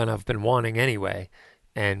buy the gun I've been wanting anyway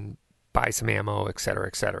and buy some ammo, et cetera,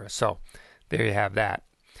 et cetera. So there you have that.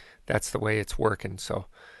 That's the way it's working. So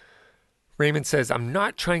Raymond says, I'm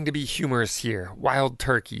not trying to be humorous here. Wild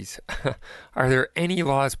turkeys. Are there any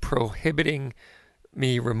laws prohibiting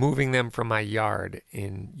me removing them from my yard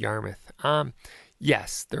in Yarmouth?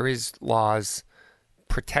 Yes, there is laws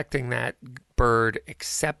protecting that bird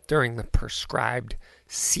except during the prescribed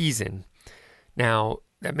season. Now,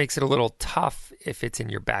 that makes it a little tough if it's in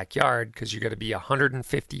your backyard because you got to be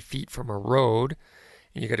 150 feet from a road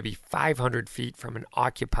and you got to be 500 feet from an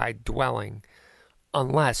occupied dwelling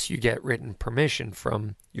unless you get written permission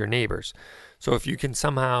from your neighbors. So if you can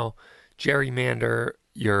somehow gerrymander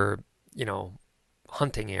your,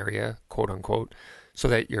 hunting area, quote unquote, so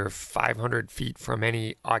that you're 500 feet from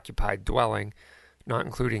any occupied dwelling, not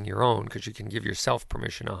including your own, because you can give yourself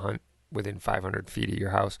permission to hunt within 500 feet of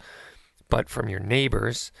your house, but from your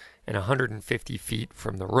neighbors and 150 feet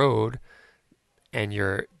from the road, and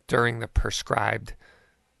you're during the prescribed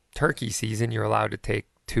turkey season, you're allowed to take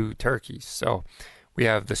 2 turkeys. So we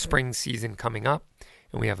have the spring season coming up,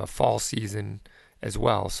 and we have a fall season as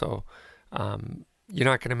well. So you're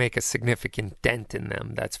not going to make a significant dent in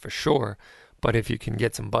them, that's for sure. But if you can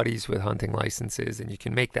get some buddies with hunting licenses and you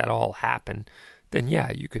can make that all happen, then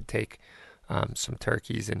yeah, you could take some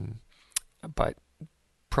turkeys. But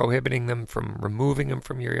prohibiting them from removing them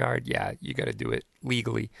from your yard, yeah, you got to do it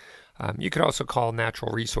legally. You could also call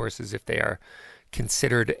natural resources if they are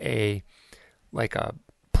considered a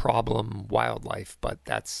problem wildlife, but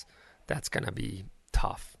that's going to be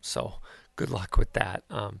tough. So good luck with that.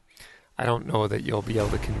 I don't know that you'll be able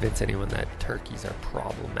to convince anyone that turkeys are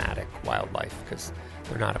problematic wildlife because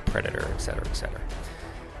they're not a predator, et cetera, et cetera.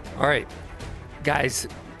 All right, guys,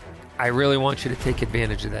 I really want you to take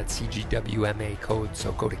advantage of that CGWMA code.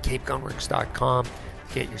 So go to capegunworks.com,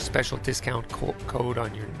 get your special discount code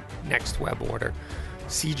on your next web order.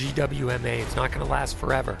 CGWMA, it's not going to last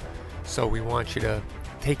forever. So we want you to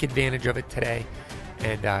take advantage of it today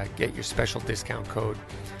and get your special discount code.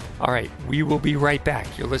 All right, we will be right back.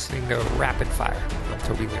 You're listening to Rapid Fire. I'm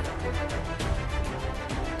Toby Leary.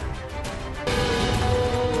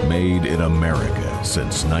 Made in America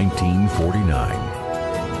since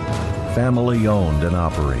 1949. Family owned and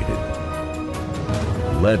operated.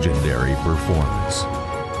 legendary performance.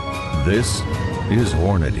 This is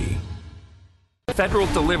Hornady. Federal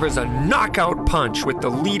delivers a knockout punch with the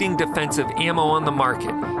leading defensive ammo on the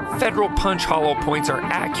market. Federal Punch hollow points are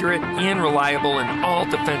accurate and reliable in all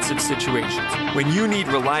defensive situations. When you need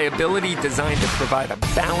reliability designed to provide a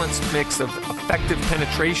balanced mix of effective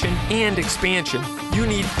penetration and expansion, you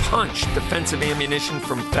need Punch defensive ammunition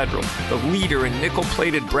from Federal, the leader in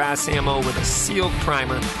nickel-plated brass ammo with a sealed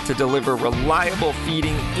primer to deliver reliable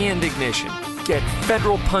feeding and ignition. Get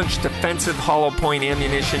Federal Punch defensive hollow point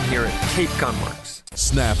ammunition here at Cape Gunworks.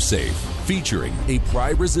 Snap Safe, featuring a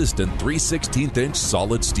pry-resistant 3/16-inch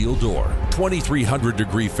solid steel door, 2300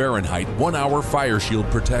 degree Fahrenheit 1-hour fire shield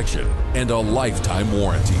protection, and a lifetime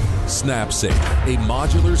warranty. Snap Safe, a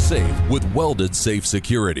modular safe with welded safe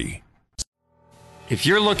security. If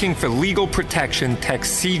you're looking for legal protection,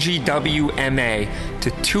 text CGWMA to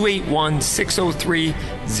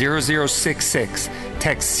 281-603-0066.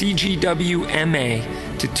 Text CGWMA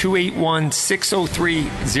to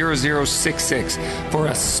 281-603-0066 for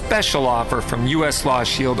a special offer from U.S. Law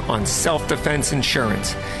Shield on self-defense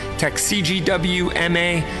insurance. Text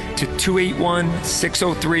CGWMA to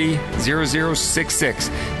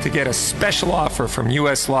 281-603-0066 to get a special offer from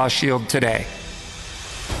U.S. Law Shield today.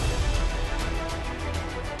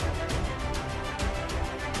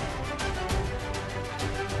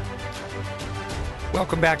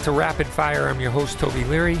 Welcome back to Rapid Fire. I'm your host, Toby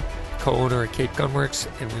Leary, co-owner at Cape Gunworks,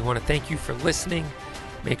 and we want to thank you for listening.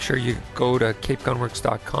 Make sure you go to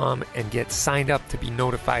capegunworks.com and get signed up to be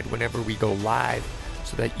notified whenever we go live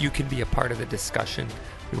so that you can be a part of the discussion.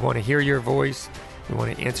 We want to hear your voice. We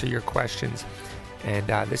want to answer your questions. And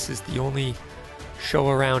this is the only show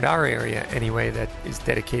around our area, anyway, that is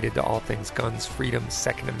dedicated to all things guns, freedom,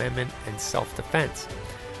 Second Amendment, and self-defense.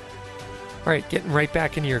 All right, getting right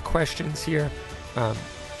back into your questions here.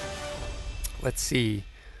 Let's see.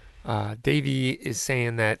 Davey is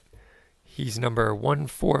saying that he's number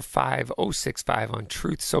 145065 on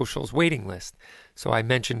Truth Social's waiting list. So I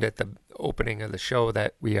mentioned at the opening of the show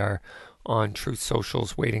that we are on Truth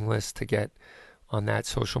Social's waiting list to get on that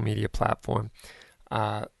social media platform.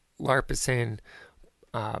 LARP is saying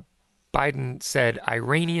Biden said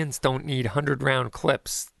Iranians don't need 100-round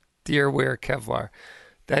clips. Dear wear Kevlar.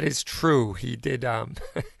 That is true. He did.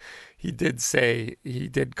 He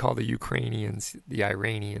did call the Ukrainians the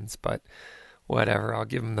Iranians, but whatever. I'll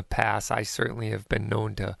give him the pass. I certainly have been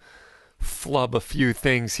known to flub a few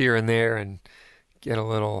things here and there and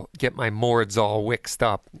get my mords all wicksed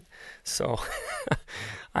up. So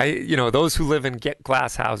those who live in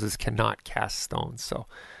glass houses cannot cast stones. So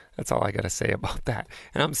that's all I got to say about that.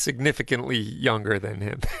 And I'm significantly younger than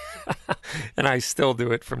him, and I still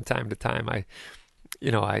do it from time to time.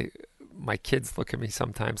 My kids look at me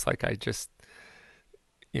sometimes like I just,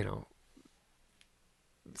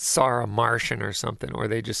 saw a Martian or something, or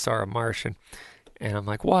they just saw a Martian. And I'm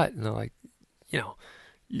like, what? And they're like,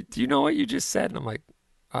 do you know what you just said? And I'm like,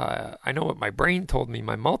 I know what my brain told me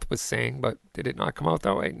my mouth was saying, but did it not come out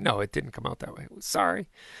that way? No, it didn't come out that way. Sorry.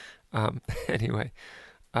 Anyway,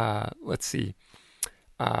 let's see.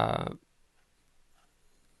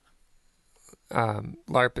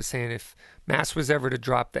 LARP is saying if Mass was ever to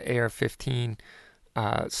drop the AR-15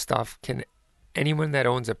 stuff, can anyone that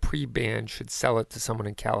owns a pre-band should sell it to someone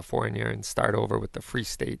in California and start over with the free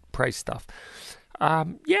state price stuff?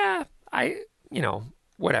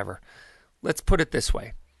 Whatever. Let's put it this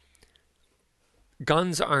way.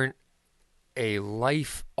 Guns aren't a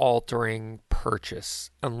life-altering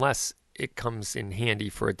purchase unless it comes in handy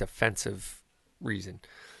for a defensive reason.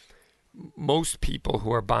 Most people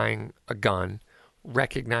who are buying a gun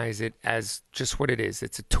recognize it as just what it is.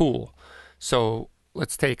 It's a tool. So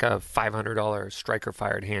let's take a $500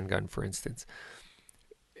 striker-fired handgun, for instance.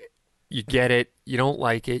 You get it. You don't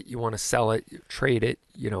like it. You want to sell it, trade it,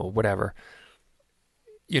 whatever.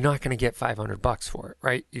 You're not going to get $500 for it,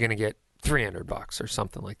 right? You're going to get $300 or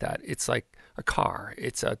something like that. It's like a car.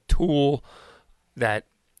 It's a tool that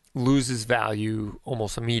loses value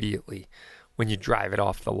almost immediately when you drive it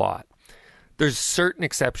off the lot. There's certain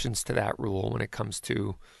exceptions to that rule when it comes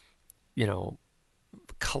to,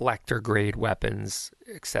 collector grade weapons,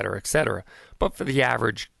 et cetera, et cetera. But for the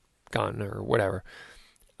average gun or whatever.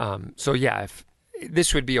 If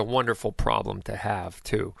this would be a wonderful problem to have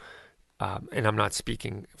too. And I'm not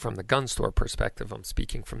speaking from the gun store perspective. I'm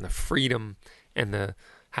speaking from the freedom and the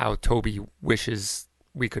how Toby wishes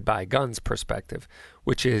we could buy guns perspective,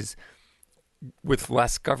 which is with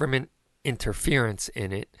less government interference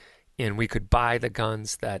in it, and we could buy the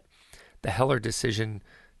guns that the Heller decision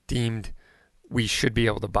deemed we should be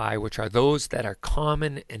able to buy, which are those that are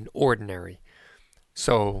common and ordinary.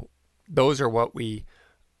 So those are what we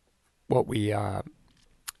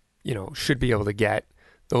should be able to get,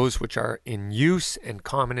 those which are in use and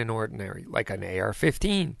common and ordinary, like an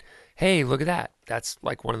AR-15. Hey, look at that. That's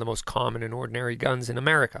like one of the most common and ordinary guns in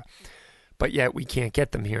America. But yet we can't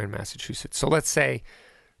get them here in Massachusetts. So let's say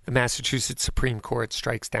the Massachusetts Supreme Court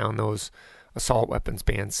strikes down those assault weapons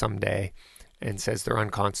bans someday and says they're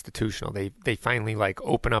unconstitutional. They finally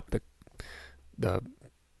open up the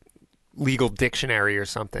legal dictionary or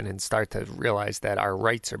something and start to realize that our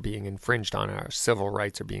rights are being infringed on, our civil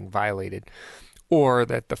rights are being violated, or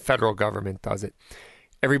that the federal government does it.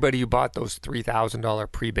 Everybody who bought those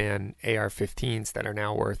 $3,000 pre-ban AR-15s that are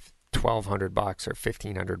now worth $1,200 or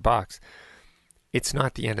 $1,500, it's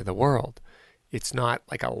not the end of the world. It's not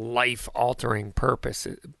like a life-altering purchase.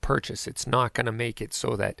 It's not going to make it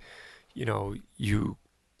so that, you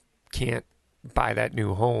can't buy that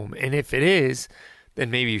new home. And if it is,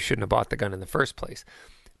 then maybe you shouldn't have bought the gun in the first place.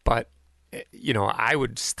 But, I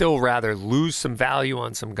would still rather lose some value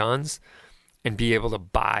on some guns and be able to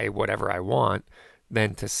buy whatever I want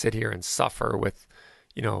than to sit here and suffer with,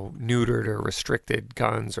 neutered or restricted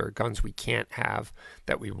guns or guns we can't have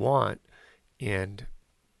that we want. And,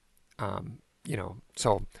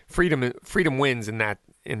 so freedom wins in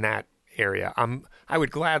that area. I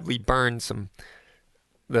would gladly burn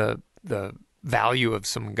the value of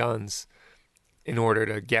some guns in order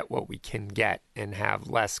to get what we can get and have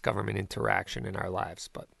less government interaction in our lives.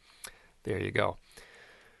 But there you go.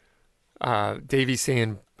 Davey's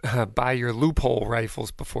saying, buy your loophole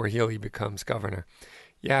rifles before Healey becomes governor.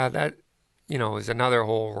 Yeah, that, is another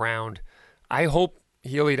whole round. I hope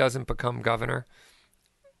Healey doesn't become governor.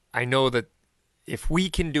 I know that if we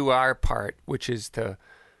can do our part, which is to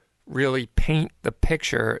really paint the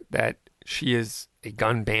picture that she is a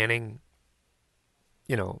gun banning,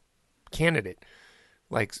 candidate,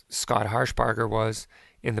 like Scott Harshbarger was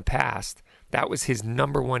in the past, that was his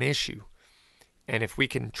number one issue. And if we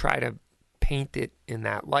can try to paint it in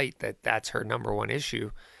that light, that that's her number one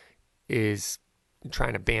issue, is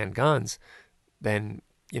trying to ban guns, then,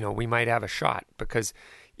 we might have a shot. Because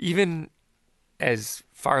even as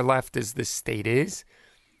far left as this state is,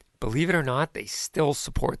 believe it or not, they still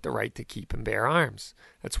support the right to keep and bear arms.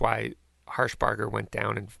 That's why Harshbarger went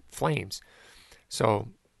down in flames. So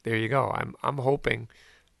there you go. I'm hoping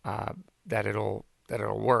that it'll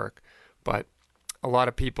work, but a lot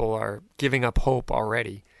of people are giving up hope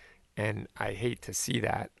already, and I hate to see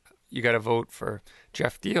that. You got to vote for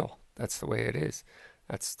Jeff Deal. That's the way it is.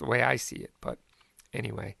 That's the way I see it. But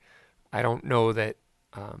anyway, I don't know that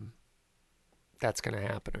that's going to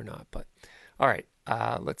happen or not. But all right,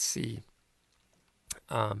 let's see.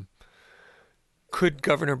 Could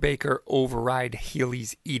Governor Baker override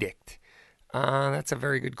Healey's edict? That's a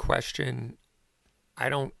very good question. I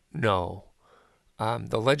don't know.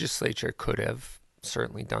 The legislature could have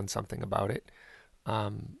certainly done something about it.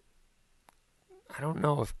 I don't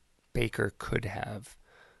know if Baker could have.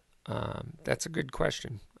 That's a good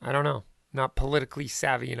question. I don't know. Not politically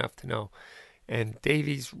savvy enough to know. And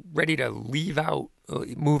Davey's ready to move out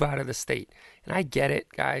of the state. And I get it,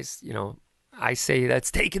 guys. I say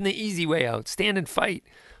that's taking the easy way out. Stand and fight.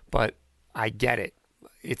 But I get it.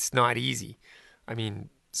 It's not easy. I mean,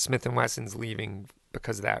 Smith & Wesson's leaving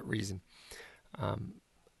because of that reason.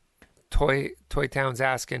 Toy Town's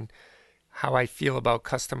asking how I feel about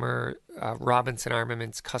Robinson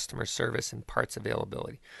Armaments customer service and parts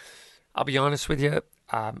availability. I'll be honest with you,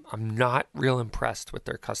 I'm not real impressed with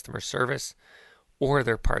their customer service or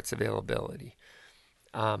their parts availability.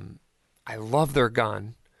 I love their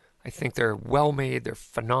gun. I think they're well made. They're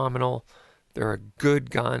phenomenal. They're a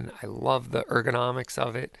good gun. I love the ergonomics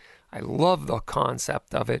of it. I love the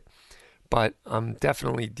concept of it. But I'm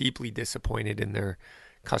definitely deeply disappointed in their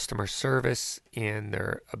customer service and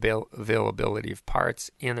their availability of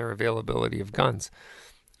parts and their availability of guns.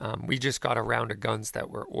 We just got a round of guns that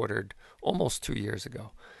were ordered almost 2 years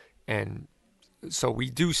ago. And so we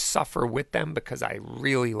do suffer with them because I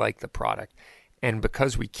really like the product. And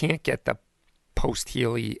because we can't get the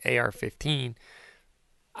post-Healey AR-15,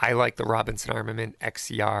 I like the Robinson Armament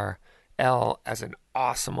XCR-L as an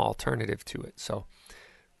awesome alternative to it. So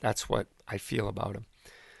that's what I feel about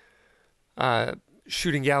them.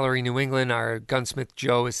 Shooting Gallery New England, our gunsmith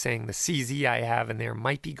Joe is saying the CZ I have in there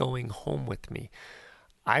might be going home with me.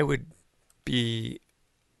 I would be,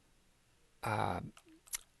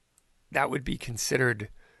 that would be considered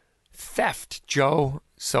theft, Joe.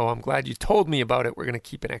 So I'm glad you told me about it. We're going to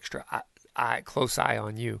keep an extra close eye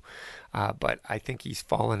on you. But I think he's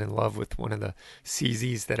fallen in love with one of the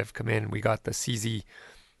CZs that have come in. We got the CZ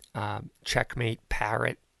Checkmate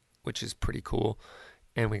Parrot, which is pretty cool.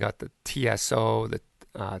 And we got the TSO, the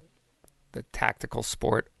the Tactical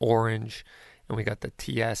Sport Orange, and we got the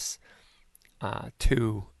TS2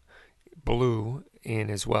 Blue in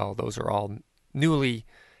as well. Those are all newly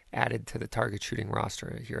added to the target shooting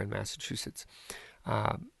roster here in Massachusetts.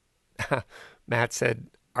 Matt said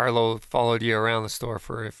Arlo followed you around the store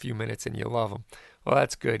for a few minutes and you love him. Well,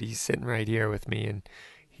 that's good. He's sitting right here with me, and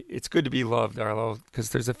it's good to be loved, Arlo,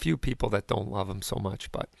 because there's a few people that don't love him so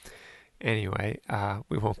much. But anyway,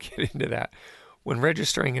 we won't get into that. When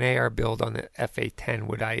registering an AR build on the FA-10,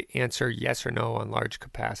 would I answer yes or no on large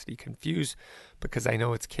capacity? Confused because I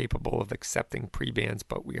know it's capable of accepting pre-bans,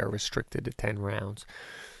 but we are restricted to 10 rounds.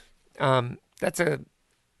 That's a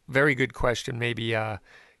very good question. Maybe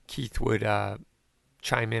Keith would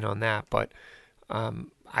chime in on that, but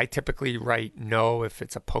I typically write no if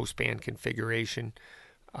it's a post-ban configuration,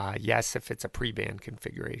 yes if it's a pre-ban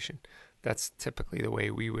configuration. That's typically the way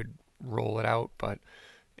we would roll it out, but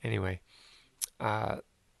anyway.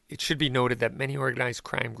 It should be noted that many organized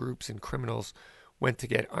crime groups and criminals went to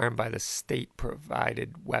get armed by the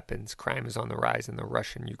state-provided weapons. Crime is on the rise in the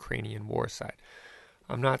Russian-Ukrainian war side.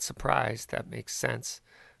 I'm not surprised. That makes sense.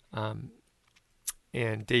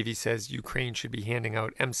 And Davey says Ukraine should be handing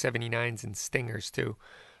out M79s and Stingers too.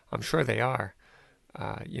 I'm sure they are.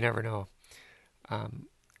 You never know.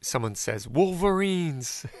 Someone says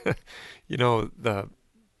Wolverines. You know,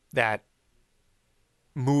 that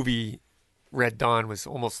movie Red Dawn was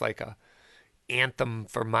almost like a anthem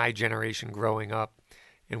for my generation growing up,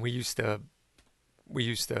 and we used to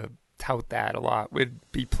tout that a lot.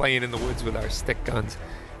 We'd be playing in the woods with our stick guns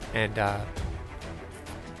and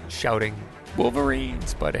shouting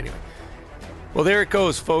Wolverines. But anyway, well, there it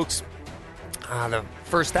goes, folks. The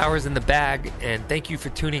first hour's in the bag, and thank you for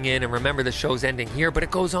tuning in. And remember, the show's ending here, but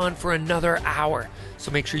it goes on for another hour.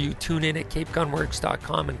 So make sure you tune in at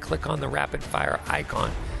CapeGunworks.com and click on the rapid fire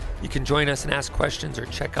icon. You can join us and ask questions or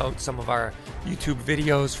check out some of our YouTube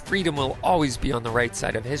videos. Freedom will always be on the right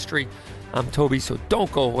side of history. I'm Toby, so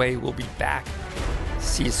don't go away. We'll be back.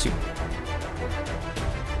 See you soon.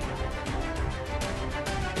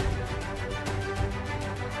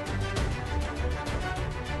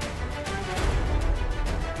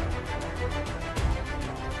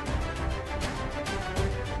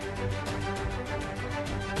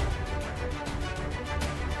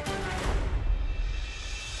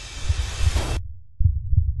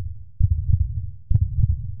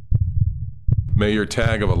 May your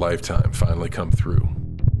tag of a lifetime finally come through.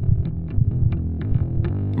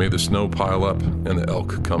 May the snow pile up and the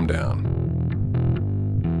elk come down.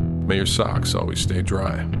 May your socks always stay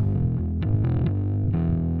dry.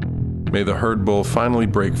 May the herd bull finally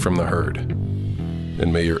break from the herd.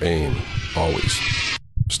 And may your aim always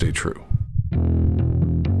stay true.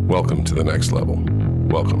 Welcome to the next level.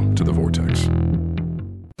 Welcome to the Vortex.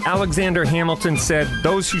 Alexander Hamilton said,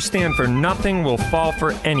 "Those who stand for nothing will fall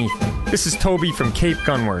for anything." This is Toby from Cape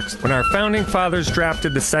Gunworks. When our founding fathers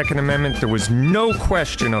drafted the Second Amendment, there was no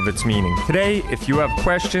question of its meaning. Today, if you have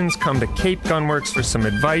questions, come to Cape Gunworks for some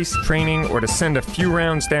advice, training, or to send a few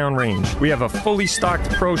rounds downrange. We have a fully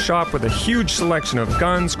stocked pro shop with a huge selection of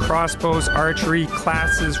guns, crossbows, archery,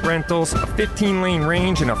 classes, rentals, a 15-lane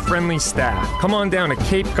range, and a friendly staff. Come on down to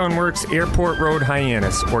Cape Gunworks, Airport Road,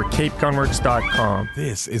 Hyannis, or CapeGunworks.com.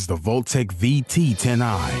 This is the Voltec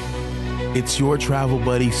VT10i. It's your travel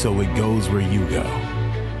buddy, so it goes where you go.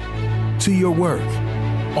 To your work,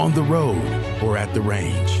 on the road, or at the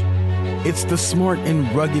range. It's the smart and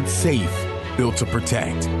rugged safe built to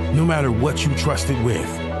protect, no matter what you trust it with.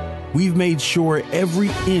 We've made sure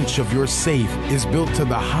every inch of your safe is built to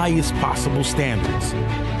the highest possible standards.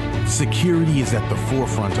 Security is at the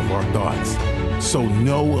forefront of our thoughts, so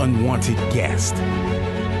no unwanted guest.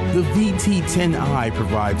 The VT10i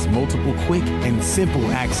provides multiple quick and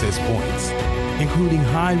simple access points, including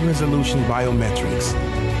high-resolution biometrics,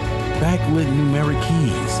 backlit numeric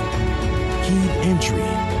keys, keyed entry,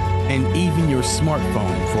 and even your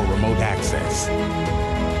smartphone for remote access.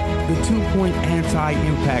 The 2-point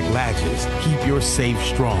anti-impact latches keep your safe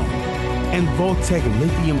strong, and Voltec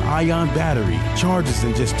lithium-ion battery charges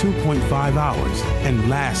in just 2.5 hours and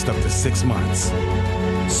lasts up to 6 months,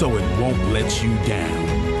 so it won't let you down.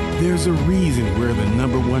 There's a reason we're the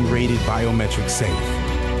 #1 rated biometric safe.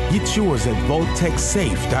 Get yours at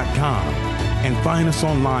VoltecSafe.com and find us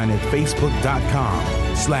online at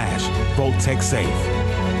Facebook.com/VoltecSafe.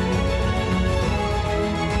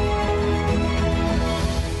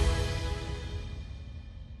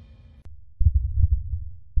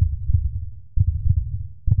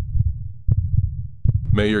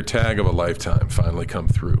 May your tag of a lifetime finally come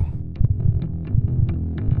through.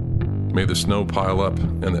 May the snow pile up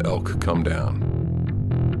and the elk come down.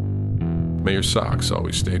 May your socks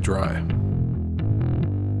always stay dry.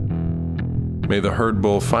 May the herd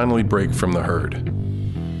bull finally break from the herd,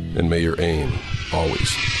 and may your aim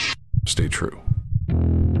always stay true.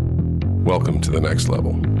 Welcome to the next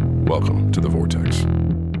level. Welcome to the Vortex.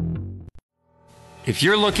 If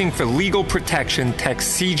you're looking for legal protection,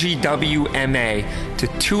 text CGWMA to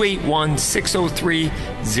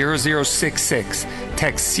 281-603-0066.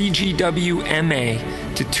 Text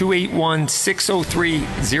CGWMA to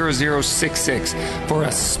 281-603-0066 for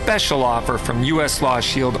a special offer from U.S. Law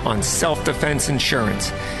Shield on self-defense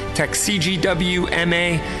insurance. Text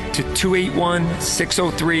CGWMA to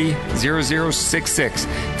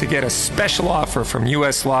 281-603-0066 to get a special offer from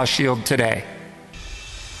U.S. Law Shield today.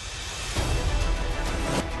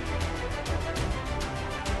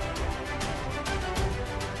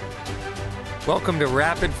 Welcome to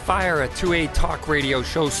Rapid Fire, a 2A talk radio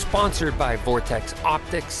show sponsored by Vortex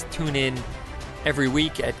Optics. Tune in every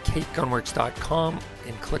week at capegunworks.com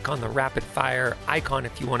and click on the Rapid Fire icon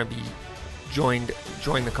if you want to be join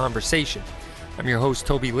the conversation. I'm your host,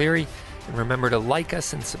 Toby Leary, and remember to like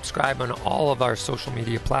us and subscribe on all of our social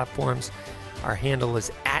media platforms. Our handle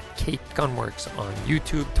is at Cape Gunworks on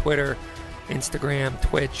YouTube, Twitter, Instagram,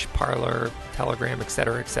 Twitch, Parler, Telegram,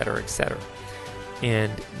 etc., etc., etc.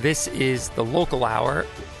 And this is the local hour,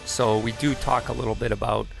 so we do talk a little bit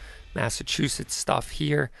about Massachusetts stuff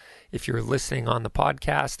here. If you're listening on the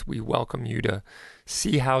podcast, we welcome you to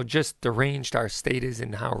see how just deranged our state is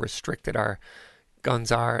and how restricted our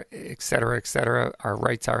guns are, etc., etc., our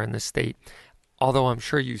rights are in this state. Although I'm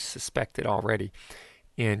sure you suspect it already.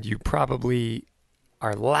 And you probably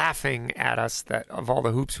are laughing at us that of all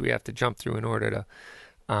the hoops we have to jump through in order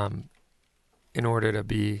to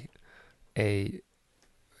be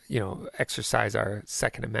exercise our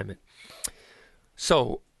Second Amendment.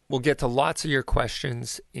 So we'll get to lots of your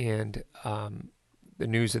questions and the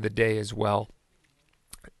news of the day as well.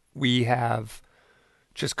 We have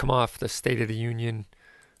just come off the State of the Union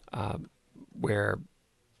where,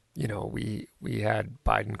 we had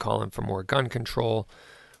Biden calling for more gun control.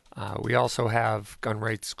 We also have gun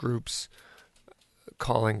rights groups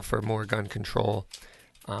calling for more gun control.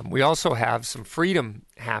 We also have some freedom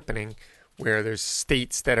happening where there's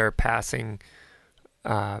states that are passing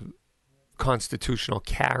constitutional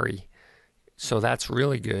carry. So that's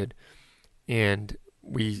really good. And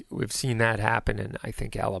we've seen that happen in, I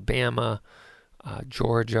think, Alabama,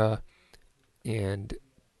 Georgia, and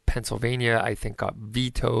Pennsylvania, I think, got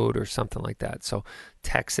vetoed or something like that. So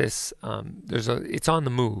Texas, it's on the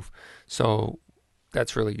move. So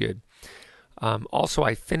that's really good. Also,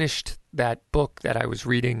 I finished that book that I was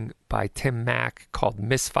reading by Tim Mack called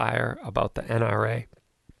Misfire about the NRA.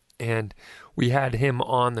 And we had him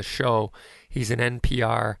on the show. He's an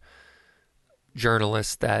NPR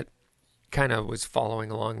journalist that kind of was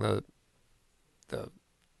following along the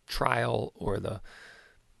trial or the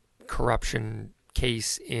corruption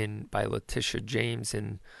case by Letitia James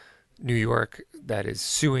in New York that is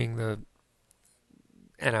suing the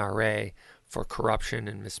NRA for corruption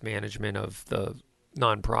and mismanagement of the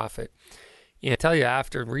nonprofit. And I tell you,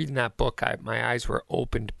 after reading that book, my eyes were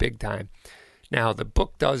opened big time. Now, the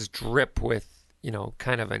book does drip with,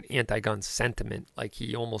 kind of an anti-gun sentiment. Like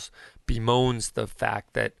he almost bemoans the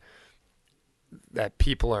fact that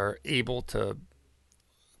people are able to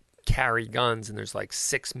carry guns, and there's like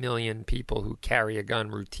 6 million people who carry a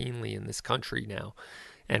gun routinely in this country now.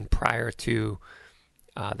 And prior to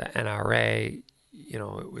the NRA,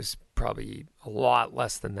 it was probably a lot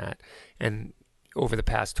less than that. And over the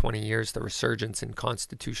past 20 years, the resurgence in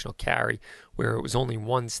constitutional carry, where it was only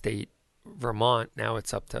one state, Vermont, now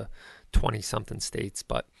it's up to 20-something states.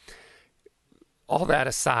 But all that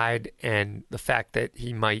aside, and the fact that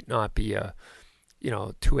he might not be a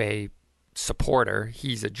 2A supporter,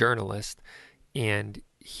 he's a journalist, and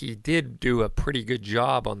he did do a pretty good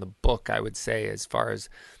job on the book, I would say, as far as,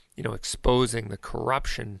 exposing the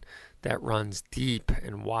corruption that runs deep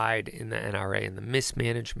and wide in the NRA and the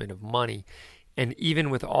mismanagement of money. And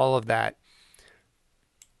even with all of that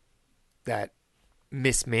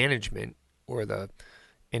mismanagement or the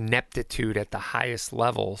ineptitude at the highest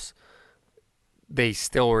levels, they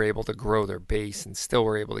still were able to grow their base and still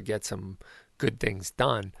were able to get some good things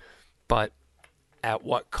done. But at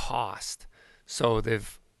what cost? So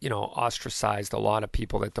they've, ostracized a lot of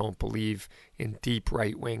people that don't believe in deep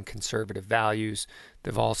right-wing conservative values.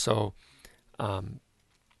 They've also,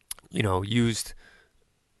 used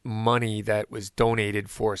money that was donated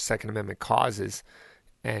for Second Amendment causes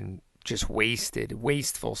and just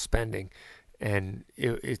wasteful spending. And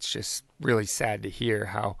it's just really sad to hear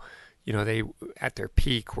how, they at their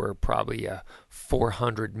peak were probably a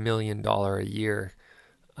 $400 million a year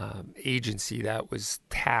agency that was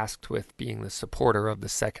tasked with being the supporter of the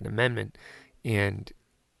Second Amendment. and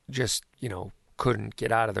just, couldn't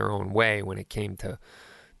get out of their own way when it came to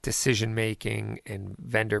decision making and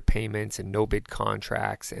vendor payments and no bid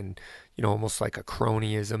contracts, and almost like a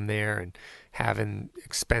cronyism there, and having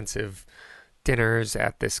expensive dinners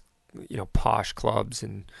at this posh clubs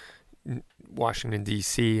in Washington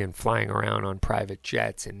D.C. and flying around on private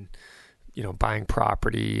jets and buying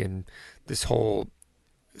property, and this whole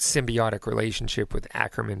symbiotic relationship with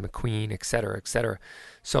Ackerman McQueen, et cetera, et cetera.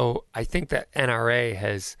 So I think that NRA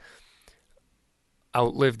has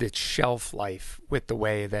outlived its shelf life with the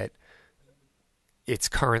way that it's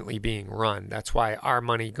currently being run. That's why our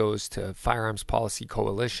money goes to Firearms Policy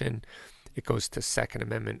Coalition. It goes to Second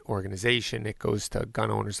Amendment Organization. It goes to Gun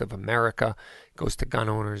Owners of America. It goes to Gun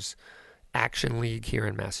Owners Action League here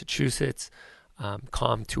in Massachusetts.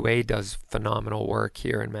 COM2A does phenomenal work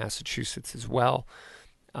here in Massachusetts as well.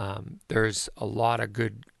 There's a lot of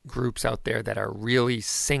good groups out there that are really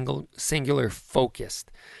singular focused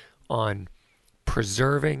on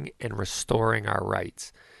preserving and restoring our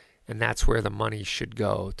rights. And that's where the money should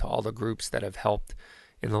go, to all the groups that have helped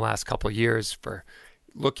in the last couple of years.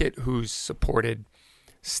 Look at who's supported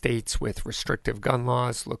states with restrictive gun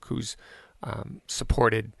laws. Look who's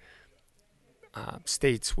supported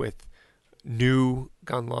states with new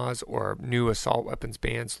gun laws or new assault weapons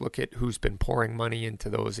bans. Look at who's been pouring money into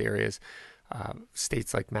those areas.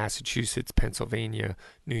 States like Massachusetts, Pennsylvania,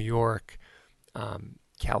 New York,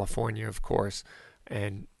 California, of course.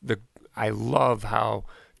 And I love how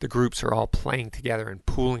the groups are all playing together and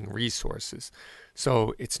pooling resources.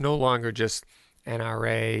 So it's no longer just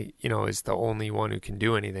NRA, is the only one who can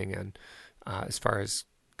do anything. And as far as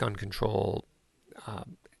gun control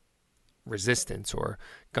resistance or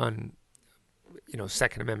gun,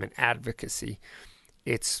 Second Amendment advocacy,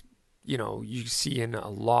 it's, you see in a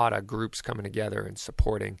lot of groups coming together and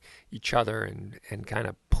supporting each other and kind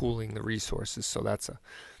of pooling the resources. So that's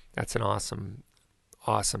an awesome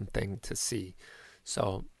thing to see.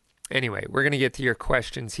 So anyway, we're going to get to your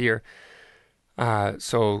questions here.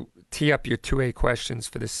 So tee up your 2A questions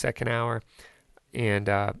for this second hour. And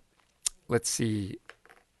let's see.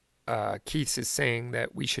 Keith is saying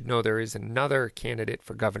that we should know there is another candidate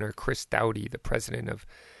for governor, Chris Doughty, the president of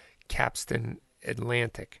Capstan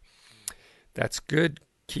Atlantic. That's good,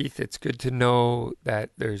 Keith. It's good to know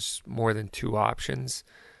that there's more than two options.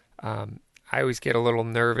 I always get a little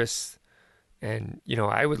nervous, and,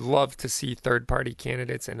 I would love to see third-party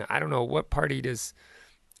candidates, and I don't know, what party does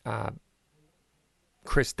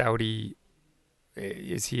Chris Doughty,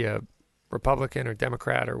 is he a Republican or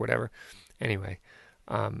Democrat or whatever? Anyway,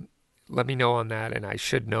 let me know on that, and I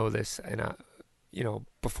should know this. And,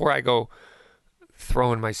 before I go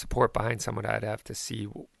throwing my support behind someone, I'd have to see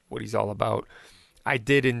what he's all about. I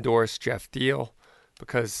did endorse Jeff Deal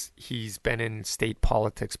because he's been in state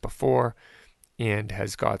politics before and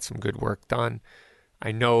has got some good work done.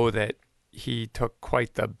 I know that he took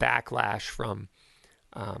quite the backlash from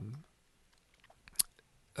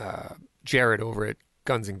Jared over at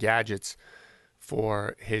Guns and Gadgets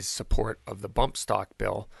for his support of the bump stock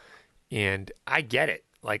bill. And I get it.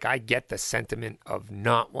 Like, I get the sentiment of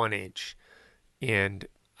not 1 inch.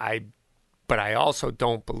 But I also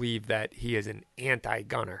don't believe that he is an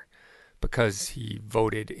anti-gunner because he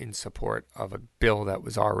voted in support of a bill that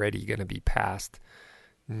was already going to be passed.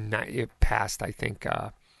 It passed, I think,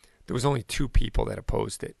 there was only 2 people that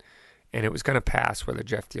opposed it. And it was going to pass whether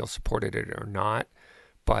Jeff Deal supported it or not.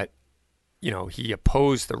 But, he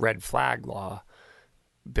opposed the red flag law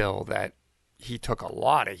bill that he took a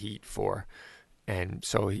lot of heat for. And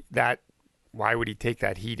so why would he take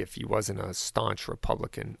that heat if he wasn't a staunch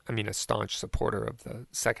a staunch supporter of the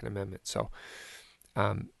Second Amendment? So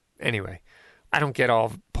anyway, I don't get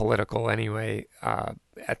all political anyway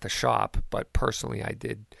at the shop, but personally I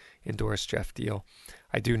did endorse Jeff Deal.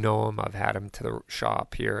 I do know him. I've had him to the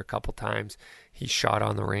shop here a couple times. He shot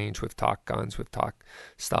on the range. We've talked guns. We've talked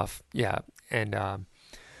stuff. Yeah. And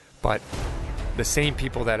but the same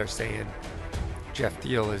people that are saying Jeff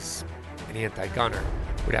Deal is an anti-gunner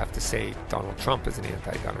would have to say Donald Trump is an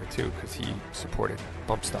anti-gunner too, because he supported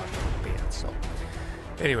bump stock bans. So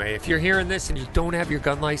anyway, if you're hearing this and you don't have your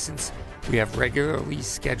gun license, we have regularly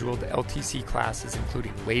scheduled LTC classes,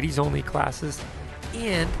 including ladies-only classes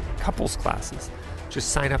and couples classes. Just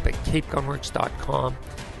sign up at capegunworks.com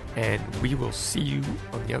and we will see you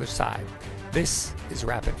on the other side. This is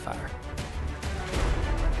Rapid Fire.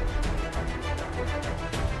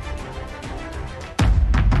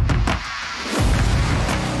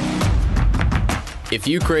 If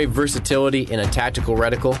you crave versatility in a tactical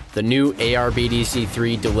reticle, the new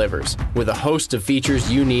AR-BDC-3 delivers, with a host of features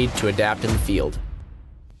you need to adapt in the field.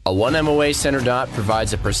 A 1 MOA center dot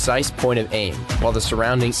provides a precise point of aim, while the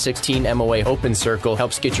surrounding 16 MOA open circle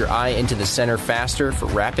helps get your eye into the center faster for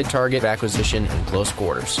rapid target acquisition in close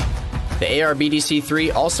quarters. The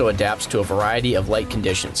AR-BDC-3 also adapts to a variety of light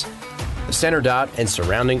conditions. The center dot and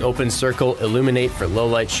surrounding open circle illuminate for low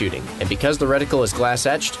light shooting, and because the reticle is glass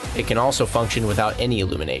etched, it can also function without any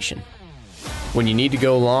illumination. When you need to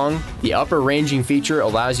go long, the upper ranging feature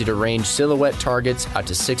allows you to range silhouette targets out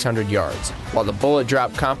to 600 yards, while the bullet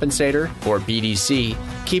drop compensator, or BDC,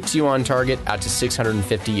 keeps you on target out to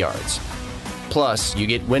 650 yards. Plus, you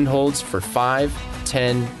get wind holds for 5,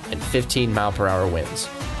 10, and 15 mile per hour winds.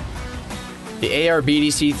 The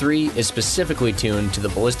AR-BDC-3 is specifically tuned to the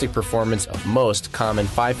ballistic performance of most common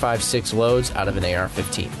 5.56 loads out of an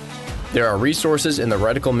AR-15. There are resources in the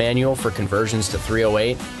reticle manual for conversions to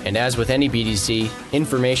 308, and as with any BDC,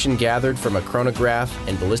 information gathered from a chronograph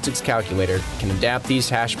and ballistics calculator can adapt these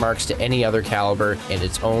hash marks to any other caliber and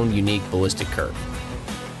its own unique ballistic curve.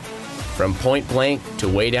 From point blank to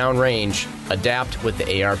way down range, adapt with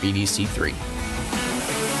the AR-BDC-3.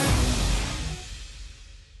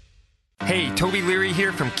 Hey, Toby Leary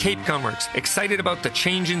here from Cape Gunworks. Excited about the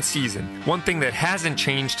change in season. One thing that hasn't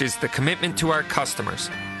changed is the commitment to our customers.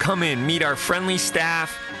 Come in, meet our friendly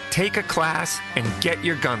staff, take a class, and get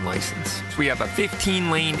your gun license. We have a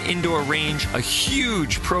 15-lane indoor range, a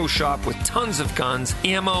huge pro shop with tons of guns,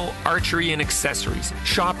 ammo, archery, and accessories.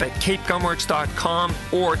 Shop at CapeGunworks.com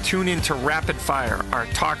or tune into Rapid Fire, our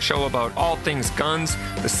talk show about all things guns,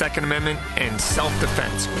 the Second Amendment, and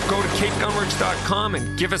self-defense. Go to CapeGunworks.com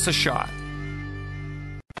and give us a shot.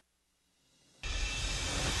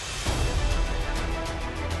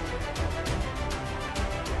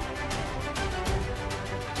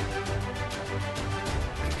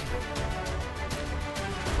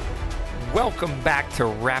 Welcome back to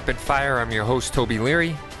Rapid Fire. I'm your host, Toby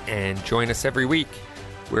Leary, and join us every week.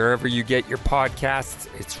 Wherever you get your podcasts,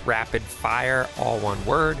 it's Rapid Fire, all one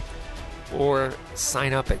word, or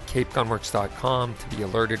sign up at CapeGunworks.com to be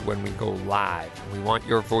alerted when we go live. We want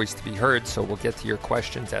your voice to be heard, so we'll get to your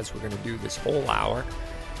questions as we're going to do this whole hour,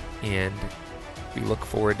 and we look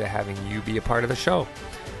forward to having you be a part of the show.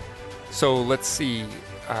 So let's see,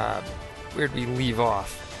 where'd we leave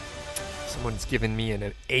off? Someone's given me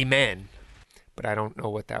an amen, but I don't know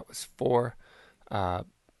what that was for.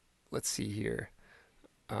 Let's see here.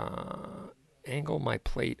 Angle my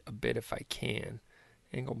plate a bit if I can.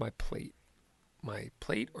 Angle my plate. My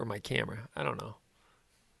plate or my camera? I don't know.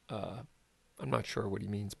 I'm not sure what he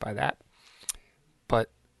means by that.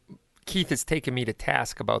 But Keith has taken me to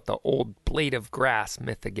task about the old blade of grass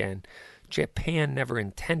myth again. Japan never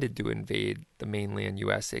intended to invade the mainland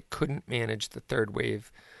U.S. It couldn't manage the third wave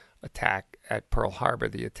attack at Pearl Harbor.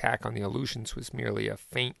 The attack on the Aleutians was merely a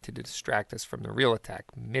feint to distract us from the real attack,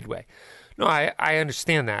 Midway. No, I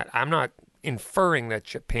understand that. I'm not inferring that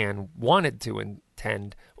Japan wanted to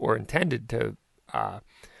intended to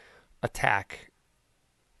attack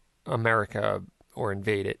America or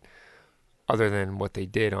invade it, other than what they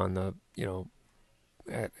did on the,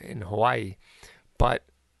 in Hawaii. But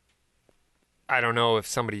I don't know if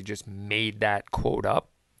somebody just made that quote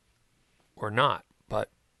up or not.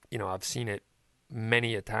 But I've seen it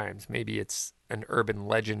many a times. Maybe it's an urban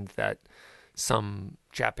legend that some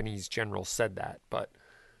Japanese general said that. But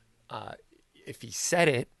if he said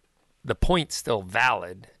it, the point's still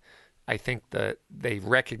valid. I think that they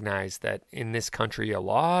recognize that in this country, a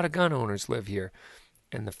lot of gun owners live here.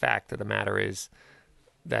 And the fact of the matter is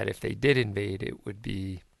that if they did invade, it would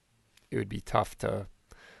be tough to,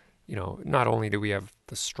 not only do we have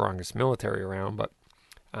the strongest military around, but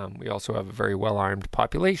we also have a very well-armed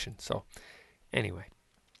population. So anyway,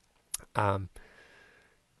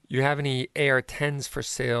 you have any AR-10s for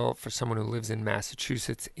sale for someone who lives in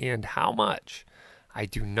Massachusetts, and how much? I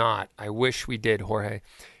do not. I wish we did, Jorge.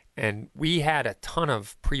 And we had a ton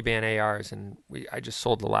of pre-ban ARs, and I just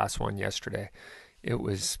sold the last one yesterday. It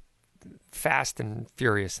was fast and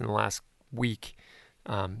furious in the last week,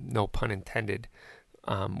 no pun intended.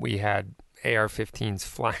 We had AR-15s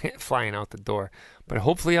flying out the door. But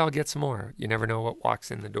hopefully I'll get some more. You never know what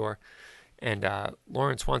walks in the door. And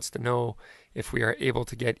Lawrence wants to know if we are able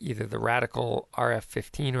to get either the Radical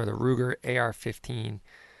RF-15 or the Ruger AR-15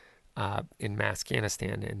 in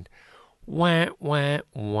Afghanistan. And no,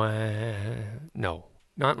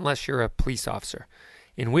 not unless you're a police officer.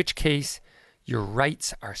 In which case, your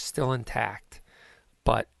rights are still intact.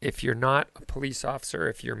 But if you're not a police officer,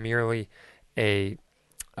 if you're merely a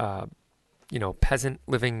peasant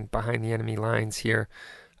living behind the enemy lines here,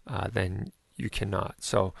 then you cannot.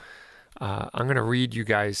 So I'm going to read you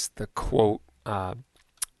guys the quote,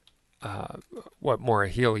 what Maura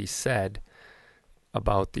Healey said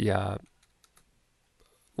about the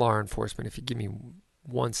law enforcement. If you give me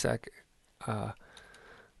 1 sec,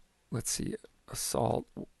 let's see, assault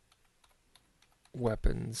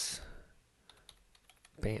weapons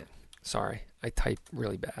ban. Sorry, I type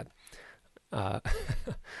really bad.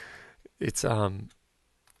 It's I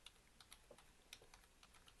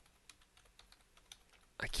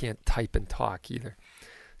can't type and talk either.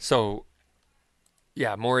 So,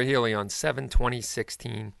 yeah, Maura Healey on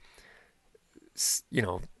 7/20/16,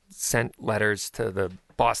 sent letters to the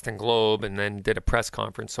Boston Globe and then did a press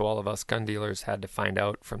conference. So all of us gun dealers had to find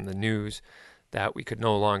out from the news that we could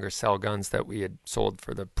no longer sell guns that we had sold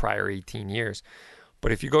for the prior 18 years.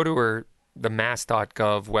 But if you go to the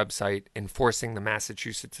mass.gov website enforcing the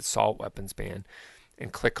Massachusetts assault weapons ban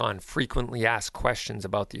and click on frequently asked questions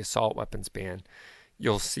about the assault weapons ban,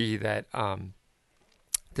 you'll see that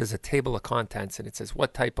there's a table of contents, and it says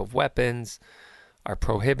what type of weapons are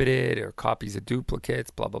prohibited or copies of duplicates,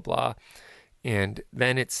 blah, blah, blah. And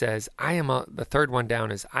then it says, the third one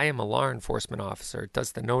down is, I am a law enforcement officer.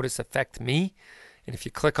 Does the notice affect me? And if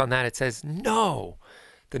you click on that, it says, no,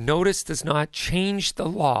 the notice does not change the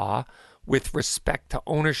law with respect to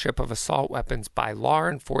ownership of assault weapons by law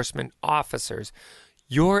enforcement officers.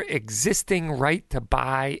 Your existing right to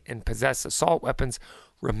buy and possess assault weapons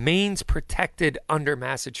remains protected under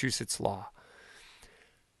Massachusetts law.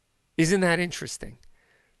 Isn't that interesting?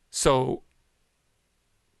 So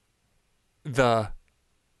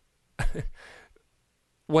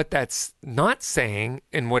what that's not saying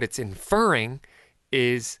and what it's inferring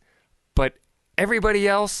is, but everybody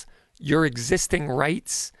else, your existing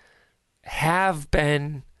rights have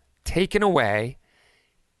been taken away,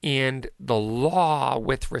 and the law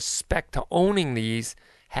with respect to owning these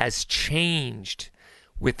has changed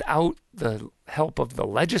without the help of the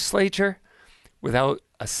legislature, without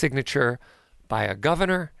a signature by a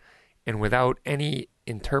governor, and without any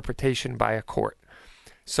interpretation by a court.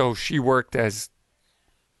 So she worked as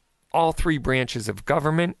all three branches of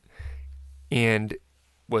government and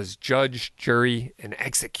was judge, jury, and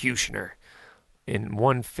executioner in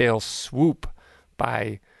one fell swoop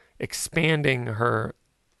by expanding her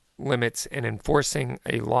limits and enforcing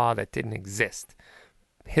a law that didn't exist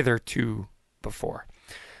hitherto before.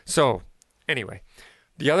 So anyway,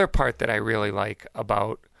 the other part that I really like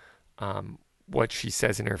about what she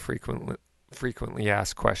says in her frequently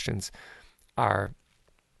asked questions are,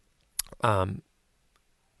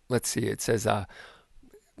 let's see, it says,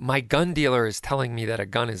 my gun dealer is telling me that a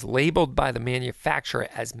gun is labeled by the manufacturer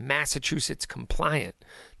as Massachusetts compliant.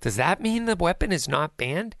 Does that mean the weapon is not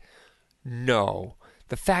banned? No.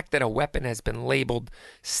 The fact that a weapon has been labeled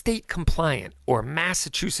state compliant or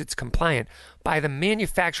Massachusetts compliant by the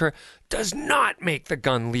manufacturer does not make the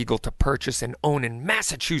gun legal to purchase and own in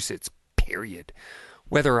Massachusetts, period.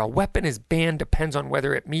 Whether a weapon is banned depends on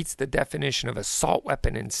whether it meets the definition of assault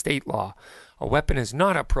weapon in state law. A weapon is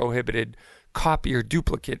not a prohibited copy or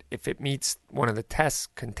duplicate if it meets one of the tests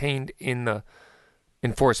contained in the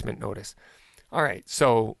enforcement notice. All right,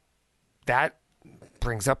 so that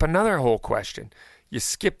brings up another whole question. You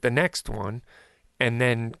skip the next one, and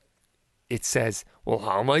then it says, well,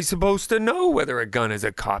 how am I supposed to know whether a gun is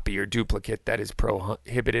a copy or duplicate that is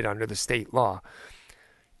prohibited under the state law?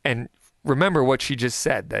 And remember what she just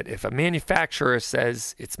said, that if a manufacturer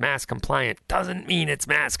says it's mass compliant, doesn't mean it's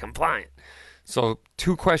mass compliant. So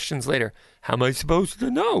 2 questions later, how am I supposed to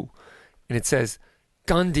know? And it says,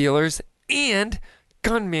 gun dealers and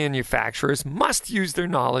gun manufacturers must use their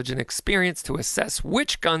knowledge and experience to assess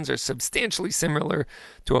which guns are substantially similar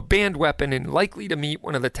to a banned weapon and likely to meet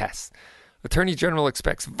one of the tests. Attorney General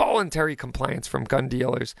expects voluntary compliance from gun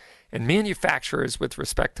dealers and manufacturers with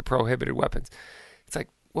respect to prohibited weapons. It's like,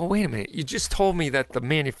 well, wait a minute. You just told me that the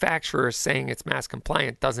manufacturer saying it's mass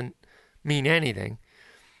compliant doesn't mean anything.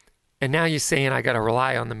 And now you're saying I got to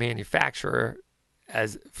rely on the manufacturer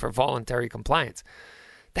for voluntary compliance.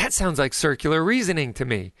 That sounds like circular reasoning to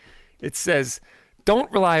me. It says, don't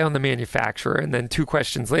rely on the manufacturer. And then 2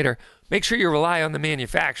 questions later, make sure you rely on the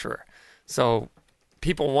manufacturer. So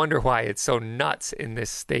people wonder why it's so nuts in this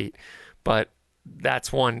state. But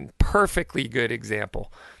that's one perfectly good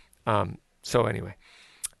example. So anyway,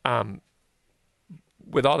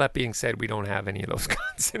 with all that being said, we don't have any of those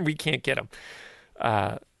guns and we can't get them.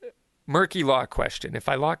 Murky law question. If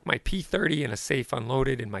I lock my P30 in a safe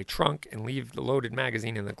unloaded in my trunk and leave the loaded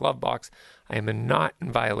magazine in the glove box, I am not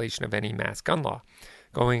in violation of any mass gun law.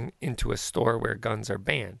 Going into a store where guns are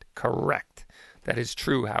banned. Correct. That is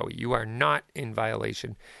true, Howie. You are not in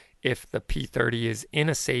violation if the P30 is in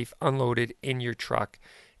a safe unloaded in your truck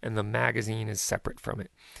and the magazine is separate from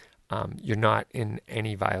it. You're not in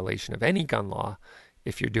any violation of any gun law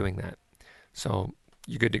if you're doing that. So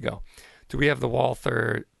you're good to go. Do we have the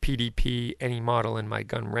Walther PDP, any model in my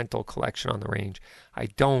gun rental collection on the range? I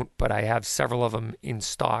don't, but I have several of them in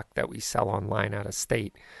stock that we sell online out of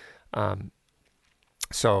state.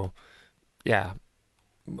 So, yeah,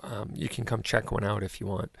 you can come check one out if you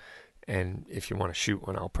want. And if you want to shoot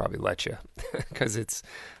one, I'll probably let you, because it's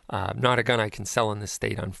not a gun I can sell in this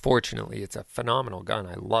state. Unfortunately, it's a phenomenal gun.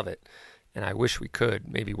 I love it, and I wish we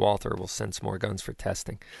could. Maybe Walther will send some more guns for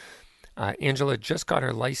testing. Angela just got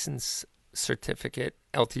her license certificate,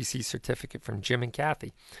 LTC certificate from Jim and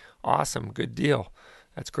Kathy. Awesome, good deal.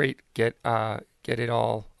 That's great. Get it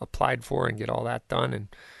all applied for and get all that done, and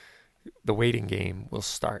the waiting game will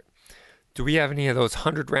start. Do we have any of those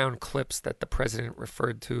 100-round clips that the president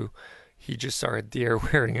referred to? He just saw a deer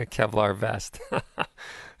wearing a Kevlar vest.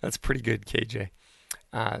 That's pretty good, KJ.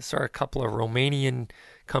 Saw a couple of Romanian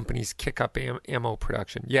companies kick up ammo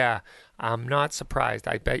production. Yeah, I'm not surprised.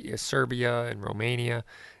 I bet you Serbia and Romania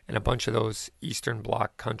and a bunch of those Eastern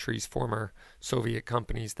Bloc countries, former Soviet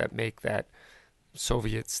companies that make that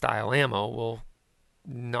Soviet-style ammo, will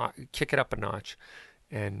not kick it up a notch.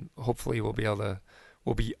 And hopefully we'll be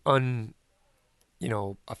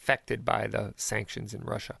affected by the sanctions in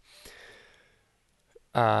Russia.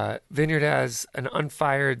 Vineyard has an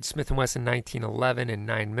unfired Smith & Wesson 1911 and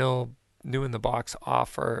 9mm new in the box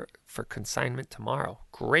offer for consignment tomorrow.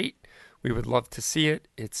 Great. We would love to see it.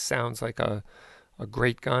 It sounds like a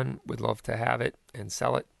great gun. We'd love to have it and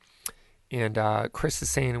sell it. And Chris is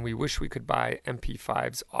saying we wish we could buy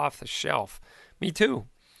MP5s off the shelf. Me too.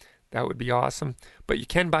 That would be awesome. But you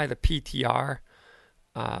can buy the PTR.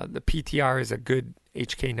 The PTR is a good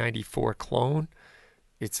HK94 clone.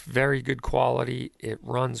 It's very good quality. It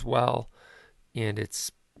runs well, and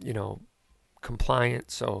it's,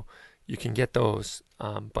 compliant. So you can get those.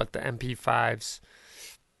 But the MP5s,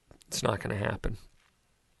 it's not going to happen.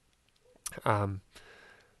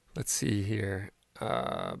 Let's see here.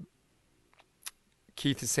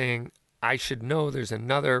 Keith is saying, I should know there's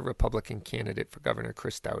another Republican candidate for governor,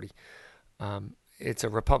 Chris Doughty. It's a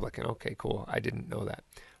Republican. Okay, cool. I didn't know that.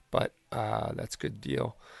 But that's a good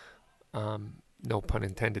deal. No pun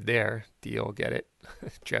intended there. Deal, get it?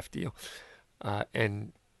 Jeff Deal.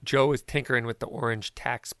 And Joe is tinkering with the orange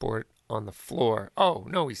tax board on the floor. Oh,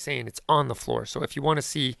 no, he's saying it's on the floor. So if you want to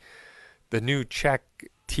see the new Czech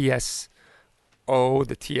TSO,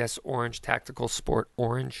 the TS Orange Tactical Sport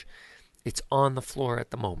Orange, it's on the floor at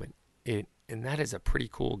the moment. And that is a pretty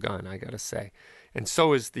cool gun, I got to say. And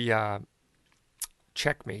so is the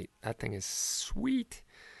Checkmate. That thing is sweet.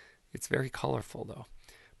 It's very colorful, though.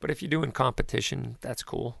 But if you're doing competition, that's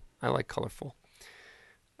cool. I like colorful.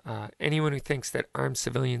 Anyone who thinks that armed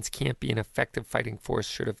civilians can't be an effective fighting force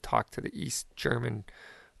should have talked to the East German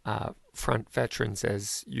front veterans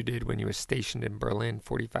as you did when you were stationed in Berlin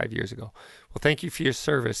 45 years ago. Well, thank you for your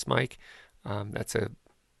service, Mike. That's a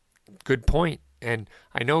good point. And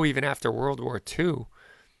I know even after World War II,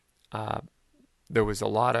 there was a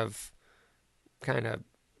lot of kind of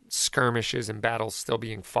skirmishes and battles still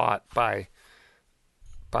being fought by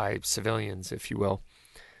civilians, if you will,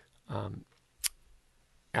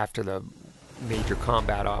 after the major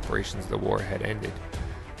combat operations of the war had ended.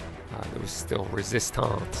 There was still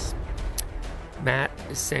resistance. Matt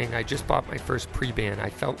is saying, I just bought my first pre-ban. I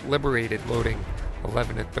felt liberated loading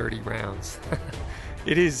 11 to 30 rounds.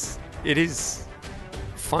 It is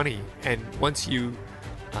funny, and once you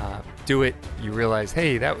do it, you realize,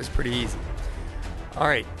 hey, that was pretty easy. All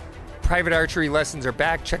right. Private archery lessons are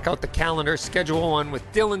back. Check out the calendar. Schedule one with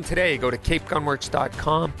Dylan today. Go to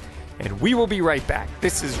capegunworks.com, and we will be right back.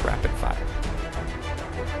 This is Rapid Fire.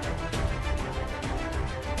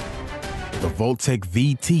 The Voltec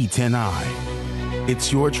VT10i.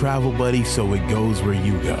 It's your travel buddy, so it goes where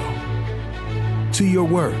you go. To your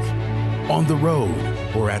work, on the road,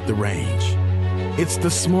 or at the range. It's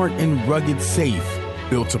the smart and rugged safe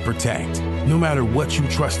built to protect, no matter what you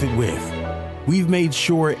trust it with. We've made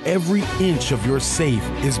sure every inch of your safe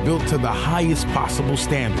is built to the highest possible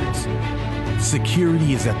standards.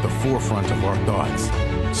 Security is at the forefront of our thoughts,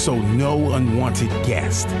 so no unwanted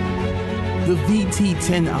guest. The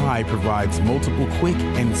VT10i provides multiple quick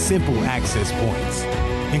and simple access points,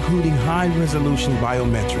 including high-resolution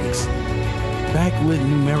biometrics, backlit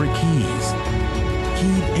numeric keys,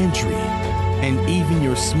 keyed entry, and even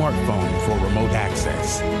your smartphone for remote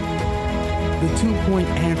access. The 2-point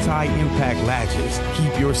anti-impact latches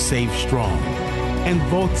keep your safe strong. And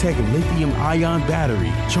Voltec lithium-ion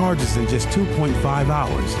battery charges in just 2.5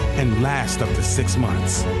 hours and lasts up to 6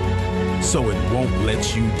 months. So it won't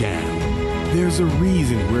let you down. There's a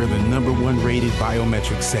reason we're the #1 rated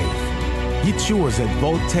biometric safe. Get yours at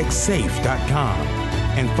VoltecSafe.com.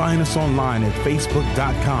 and find us online at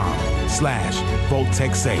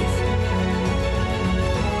facebook.com/VaultekSafe.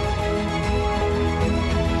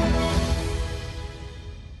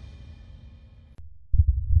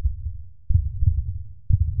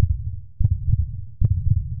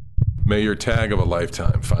 May your tag of a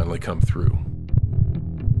lifetime finally come through.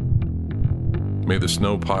 May the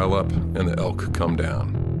snow pile up and the elk come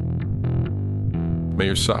down. May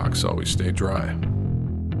your socks always stay dry.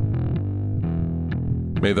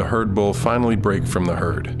 May the herd bull finally break from the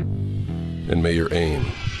herd, and may your aim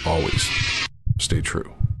always stay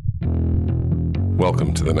true.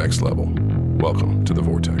 Welcome to the next level. Welcome to the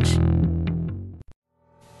Vortex.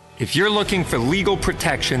 If you're looking for legal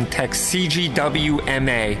protection, text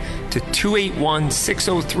CGWMA to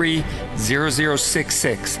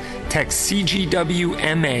 281-603-0066. Text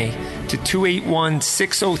CGWMA to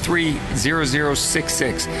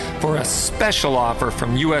 281-603-0066 for a special offer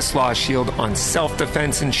from U.S. Law Shield on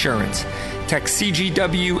self-defense insurance. Text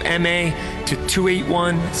CGWMA to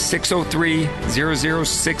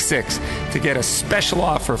 281-603-0066 to get a special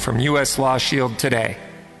offer from U.S. Law Shield today.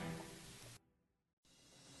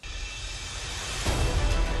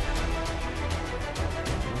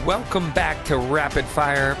 Welcome back to Rapid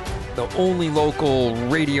Fire, the only local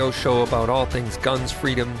radio show about all things guns,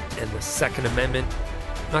 freedom, and the Second Amendment.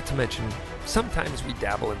 Not to mention, sometimes we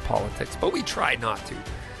dabble in politics, but we try not to.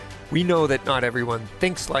 We know that not everyone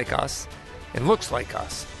thinks like us and looks like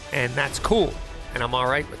us, and that's cool. And I'm all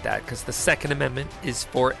right with that because the Second Amendment is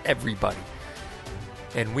for everybody.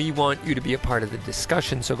 And we want you to be a part of the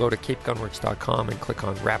discussion, so go to CapeGunworks.com and click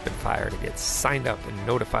on Rapid Fire to get signed up and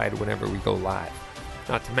notified whenever we go live.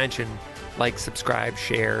 Not to mention, like, subscribe,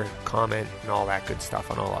 share, comment, and all that good stuff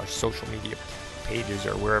on all our social media pages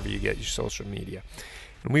or wherever you get your social media.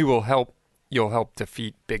 And you'll help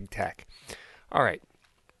defeat big tech. All right.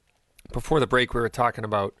 Before the break, we were talking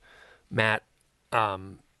about Matt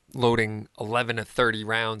loading 11 to 30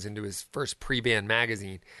 rounds into his first pre-ban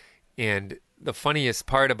magazine. And the funniest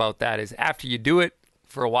part about that is after you do it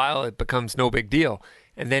for a while, it becomes no big deal.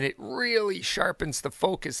 And then it really sharpens the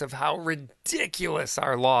focus of how ridiculous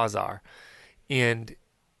our laws are. And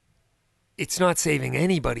it's not saving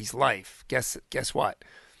anybody's life. Guess what?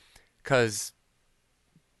 Because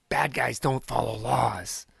bad guys don't follow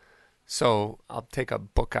laws. So I'll take a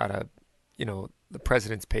book out of, the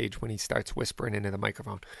president's page when he starts whispering into the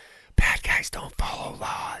microphone. Bad guys don't follow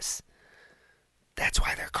laws. That's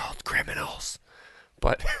why they're called criminals.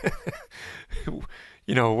 But,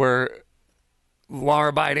 we're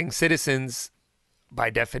law-abiding citizens, by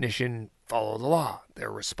definition, follow the law.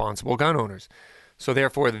 They're responsible gun owners. So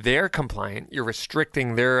therefore, they're compliant. You're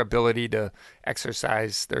restricting their ability to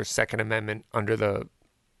exercise their Second Amendment under the,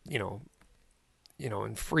 in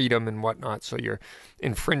freedom and whatnot. So you're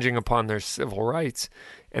infringing upon their civil rights.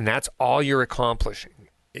 And that's all you're accomplishing,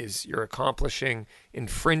 is you're accomplishing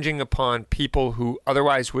infringing upon people who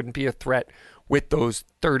otherwise wouldn't be a threat with those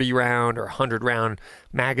 30-round or 100-round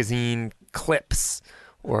magazine clips,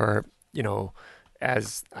 or,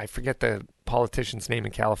 as I forget the politician's name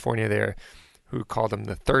in California there, who called them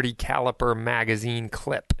the 30 caliber magazine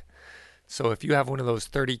clip. So if you have one of those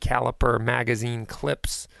 30 caliber magazine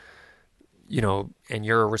clips, and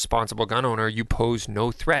you're a responsible gun owner, you pose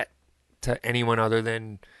no threat to anyone other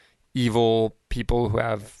than evil people who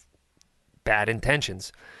have bad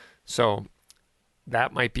intentions. So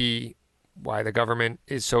that might be why the government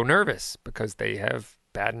is so nervous, because they have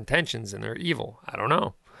bad intentions and they're evil. I don't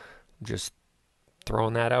know. I'm just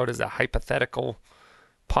throwing that out as a hypothetical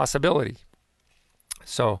possibility.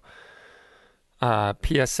 So,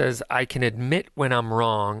 PS says, I can admit when I'm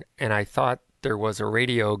wrong, and I thought there was a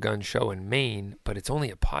radio gun show in Maine, but it's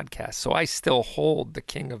only a podcast, so I still hold the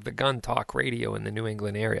king of the gun talk radio in the New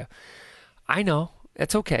England area. I know.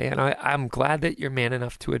 It's okay, and I'm glad that you're man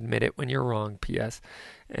enough to admit it when you're wrong, PS,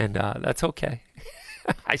 and that's okay.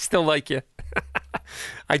 I still like you.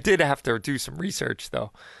 I did have to do some research,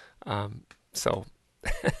 though. So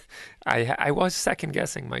I was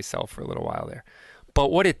second-guessing myself for a little while there. But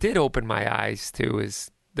what it did open my eyes to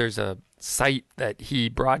is there's a site that he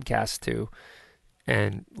broadcasts to,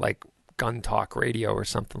 and like Gun Talk Radio or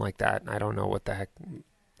something like that. And I don't know what the heck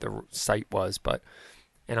the site was,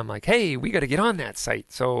 and I'm like, hey, we got to get on that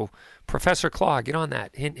site. So Professor Claw, get on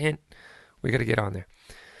that. Hint, hint. We got to get on there.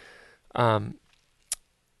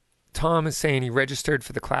 Tom is saying he registered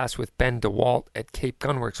for the class with Ben DeWalt at Cape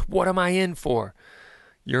Gunworks. What am I in for?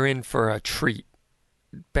 You're in for a treat.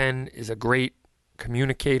 Ben is a great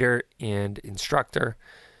communicator and instructor.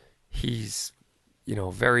 He's,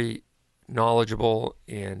 very knowledgeable,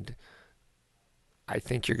 and I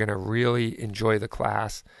think you're going to really enjoy the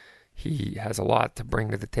class. He has a lot to bring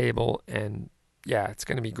to the table, and yeah, it's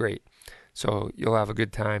going to be great. So you'll have a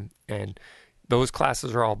good time. And those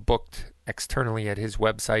classes are all booked externally at his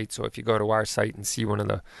website. So if you go to our site and see one of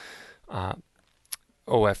the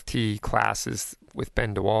OFT classes with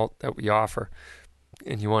Ben DeWalt that we offer,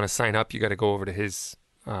 and you want to sign up, you got to go over to his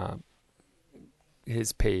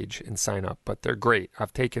page and sign up. But they're great.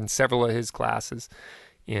 I've taken several of his classes,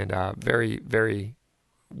 and very, very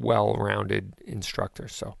well-rounded instructor.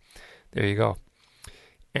 So there you go.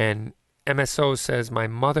 And MSO says, my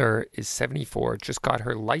mother is 74, just got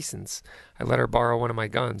her license. I let her borrow one of my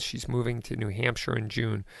guns. She's moving to New Hampshire in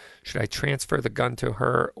June. Should I transfer the gun to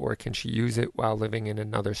her, or can she use it while living in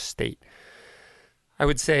another state? I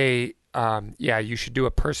would say, yeah, you should do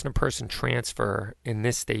a person-to-person transfer in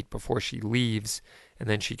this state before she leaves, and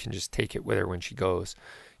then she can just take it with her when she goes.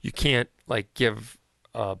 You can't, like, give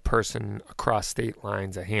a person across state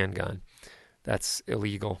lines a handgun. That's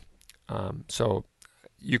illegal. So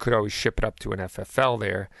you could always ship it up to an FFL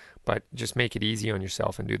there, but just make it easy on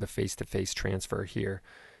yourself and do the face-to-face transfer here,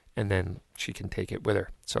 and then she can take it with her.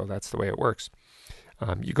 So that's the way it works.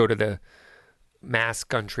 You go to the Mass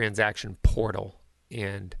Gun Transaction portal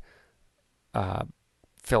and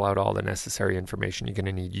fill out all the necessary information. You're going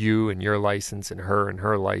to need you and your license and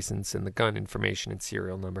her license and the gun information and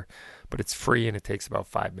serial number. But it's free and it takes about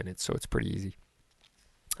 5 minutes, so it's pretty easy.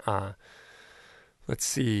 Let's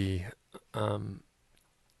see.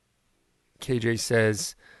 KJ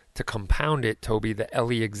says, to compound it, Toby, the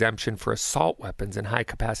LE exemption for assault weapons and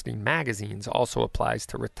high-capacity magazines also applies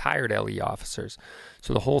to retired LE officers.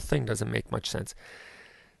 So the whole thing doesn't make much sense.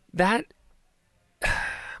 That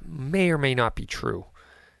may or may not be true.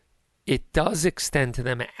 It does extend to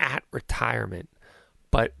them at retirement,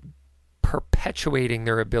 but perpetuating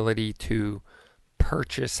their ability to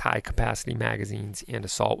purchase high-capacity magazines and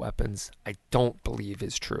assault weapons, I don't believe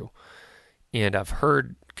is true. And I've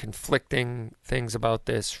heard conflicting things about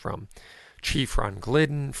this from Chief Ron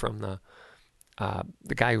Glidden, from the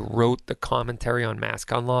guy who wrote the commentary on mass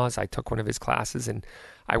gun laws. I took one of his classes, and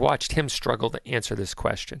I watched him struggle to answer this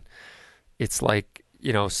question. It's like,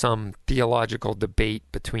 you know, some theological debate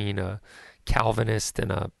between a Calvinist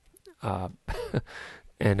and a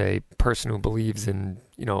and a person who believes in,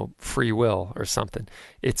 you know, free will or something.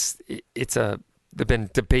 They've been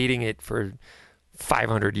debating it for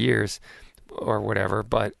 500 years or whatever,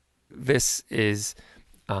 but this is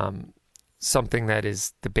something that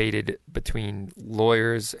is debated between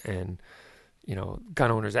lawyers and, you know,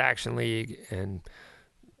 Gun Owners Action League and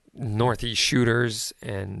Northeast shooters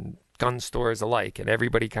and gun stores alike, and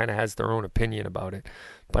everybody kind of has their own opinion about it.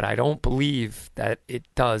 But I don't believe that it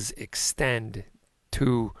does extend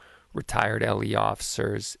to retired LE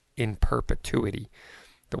officers in perpetuity.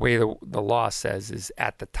 The way the law says is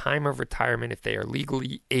at the time of retirement, if they are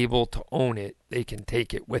legally able to own it, they can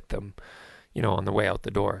take it with them, you know, on the way out the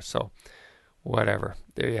door. So whatever.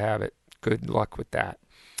 There you have it. Good luck with that.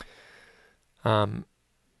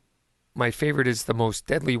 My favorite is the most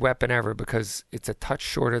deadly weapon ever because it's a touch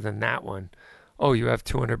shorter than that one. Oh, you have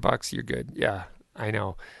 $200? You're good. Yeah, I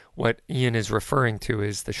know. What Ian is referring to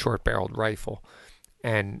is the short-barreled rifle.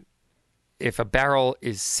 And if a barrel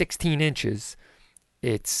is 16 inches,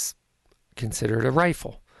 it's considered a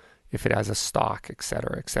rifle if it has a stock, et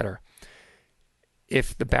cetera, et cetera.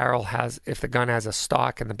 If the gun has a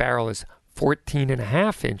stock and the barrel is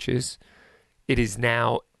 14.5 inches, it is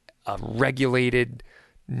now a regulated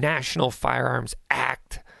National Firearms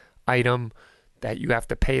Act item that you have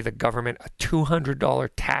to pay the government a $200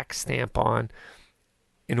 tax stamp on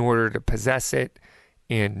in order to possess it,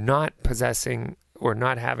 and not possessing or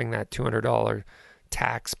not having that $200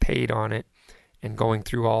 tax paid on it and going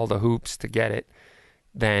through all the hoops to get it,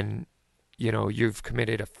 then, you know, you've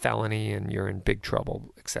committed a felony and you're in big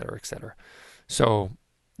trouble, et cetera, et cetera. So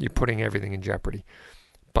you're putting everything in jeopardy.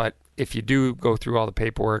 But if you do go through all the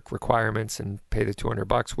paperwork requirements and pay the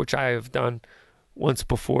 $200, which I have done once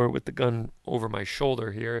before with the gun over my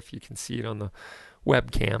shoulder here, if you can see it on the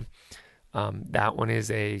webcam, that one is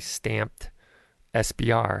a stamped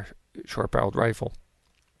SBR, short-barreled rifle.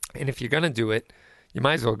 And if you're going to do it, you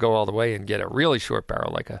might as well go all the way and get a really short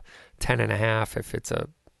barrel, like a 10.5 if it's a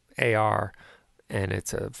AR and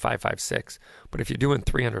it's a 5.56. But if you're doing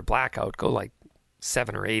 300 blackout, go like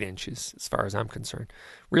 7 or 8 inches as far as I'm concerned.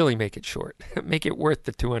 Really make it short. Make it worth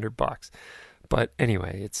the $200. But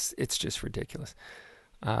anyway, it's just ridiculous.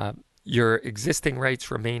 Your existing rights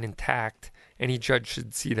remain intact. Any judge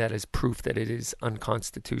should see that as proof that it is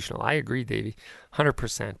unconstitutional. I agree, Davey,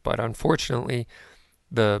 100%. But unfortunately,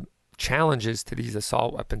 the challenges to these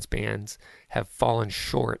assault weapons bans have fallen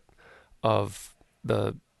short of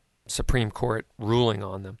the Supreme Court ruling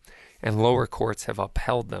on them, and lower courts have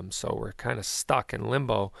upheld them. So we're kind of stuck in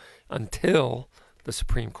limbo until the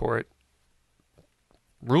Supreme Court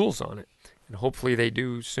rules on it, and hopefully they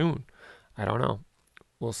do soon. I don't know.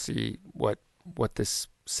 We'll see what this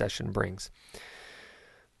session brings.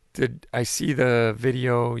 Did I see the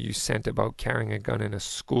video you sent about carrying a gun in a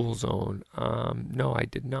school zone? No, I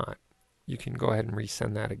did not. You can go ahead and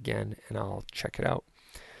resend that again, and I'll check it out.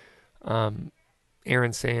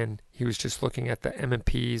 Aaron saying he was just looking at the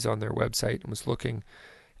M&Ps on their website and was looking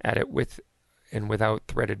at it with and without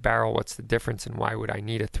threaded barrel. What's the difference, and why would I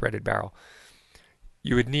need a threaded barrel?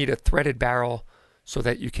 You would need a threaded barrel so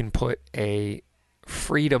that you can put a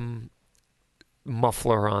Freedom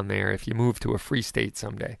muffler on there if you move to a free state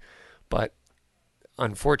someday. But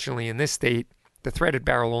unfortunately, in this state, the threaded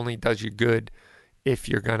barrel only does you good if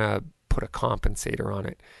you're going to put a compensator on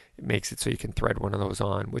it. It makes it so you can thread one of those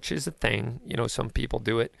on, which is a thing. You know, some people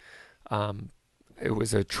do it. It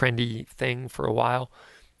was a trendy thing for a while.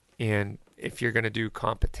 And if you're going to do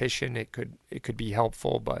competition, it could be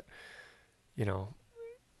helpful, but you know,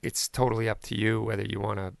 it's totally up to you whether you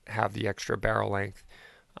want to have the extra barrel length.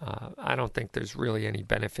 I don't think there's really any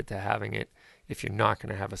benefit to having it if you're not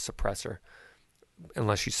going to have a suppressor,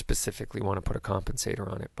 unless you specifically want to put a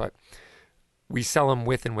compensator on it. But we sell them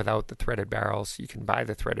with and without the threaded barrels. You can buy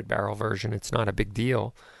the threaded barrel version. It's not a big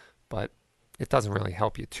deal, but it doesn't really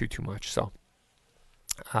help you too much. So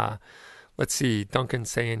let's see. Duncan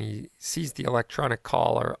saying he sees the electronic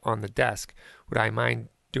collar on the desk. Would I mind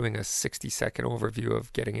doing a 60-second overview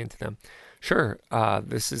of getting into them? Sure.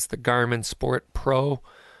 This is the Garmin Sport Pro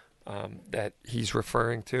that he's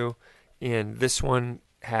referring to. And this one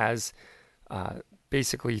has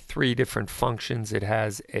basically 3 different functions. It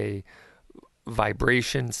has a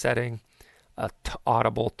vibration setting, a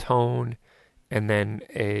audible tone, and then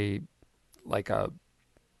a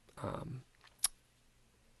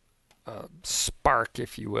spark,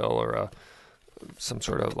 if you will, or some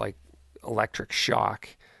sort of like electric shock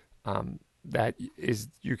that is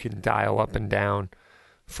you can dial up and down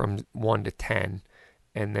from 1 to 10,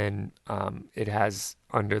 and then it has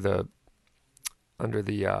under the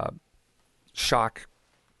shock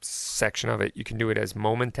section of it, you can do it as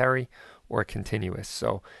momentary or continuous.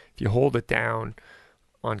 So if you hold it down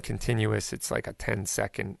on continuous, it's like a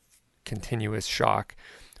 10-second continuous shock,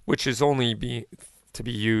 which is only to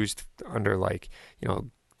be used under, like, you know,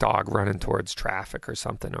 dog running towards traffic or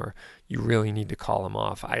something, or you really need to call him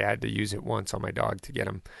off. I had to use it once on my dog to get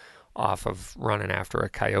him off of running after a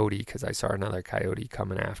coyote because I saw another coyote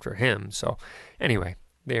coming after him. So anyway,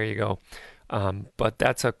 there you go. But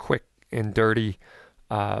that's a quick and dirty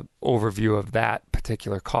overview of that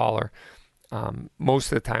particular collar.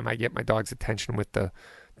 Most of the time I get my dog's attention with the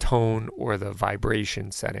tone or the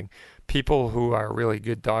vibration setting. People who are really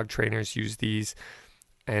good dog trainers use these,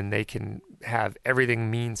 and they can have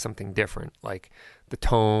everything mean something different, like the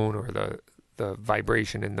tone or the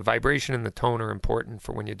vibration. And the vibration and the tone are important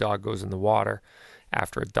for when your dog goes in the water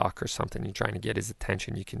after a duck or something. You're trying to get his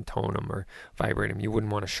attention. You can tone him or vibrate him. You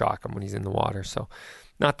wouldn't want to shock him when he's in the water. So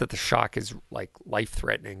not that the shock is like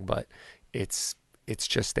life-threatening, but it's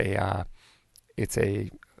just an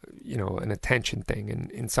attention thing.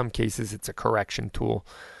 And in some cases, it's a correction tool.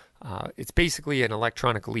 It's basically an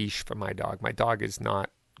electronic leash for my dog. My dog is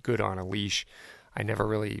not good on a leash. I never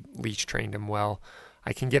really leash trained him well.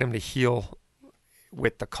 I can get him to heel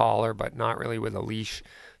with the collar, but not really with a leash.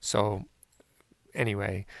 So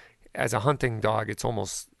anyway, as a hunting dog, it's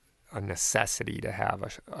almost a necessity to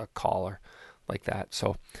have a collar like that.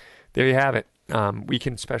 So there you have it. We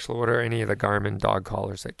can special order any of the Garmin dog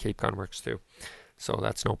collars at Cape Gun Works too. So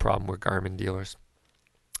that's no problem. We're Garmin dealers.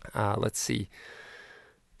 Let's see.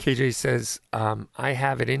 KJ says, I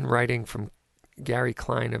have it in writing from Gary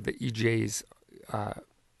Klein of the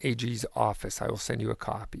AG's office. I will send you a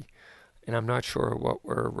copy. And I'm not sure what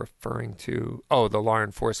we're referring to. Oh, the law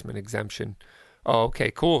enforcement exemption. Oh,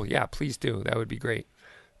 okay, cool. Yeah, please do. That would be great.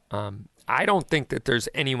 I don't think that there's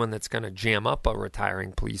anyone that's going to jam up a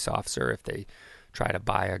retiring police officer if they try to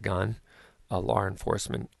buy a gun. A law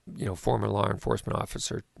enforcement, former law enforcement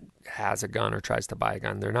officer has a gun or tries to buy a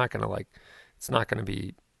gun. They're not going to it's not going to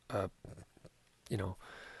be, an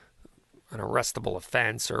arrestable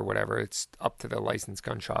offense or whatever. It's up to the licensed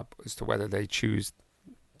gun shop as to whether they choose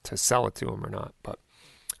to sell it to them or not. But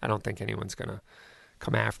I don't think anyone's going to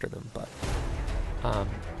come after them. But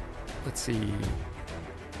let's see.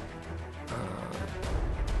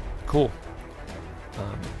 Cool.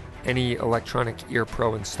 Any electronic Ear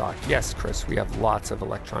Pro in stock? Yes, Chris, we have lots of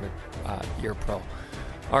electronic Ear Pro.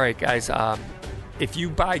 All right, guys. If you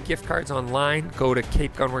buy gift cards online, go to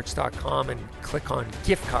capegunworks.com and click on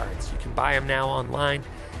gift cards. You can buy them now online,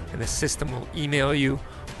 and the system will email you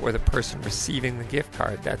or the person receiving the gift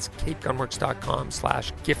card. That's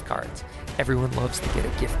capegunworks.com/gift cards. Everyone loves to get a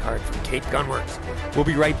gift card from Cape Gunworks. We'll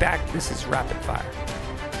be right back. This is Rapid Fire.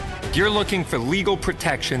 If you're looking for legal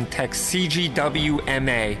protection, text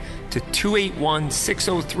CGWMA to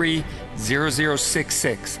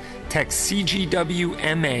 281-603-0066. Text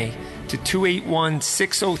CGWMA to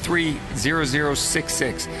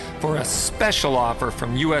 281-603-0066 for a special offer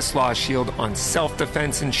from U.S. Law Shield on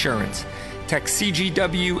self-defense insurance. Text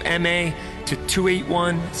CGWMA to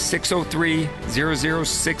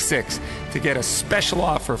 281-603-0066 to get a special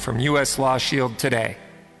offer from U.S. Law Shield today.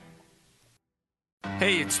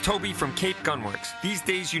 Hey, it's Toby from Cape Gunworks. These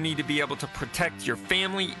days you need to be able to protect your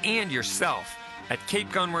family and yourself. At Cape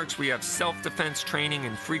Gunworks, we have self-defense training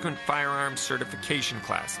and frequent firearms certification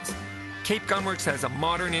classes. Cape Gunworks has a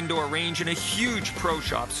modern indoor range and a huge pro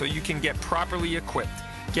shop so you can get properly equipped.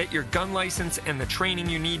 Get your gun license and the training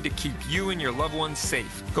you need to keep you and your loved ones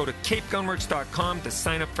safe. Go to capegunworks.com to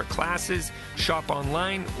sign up for classes, shop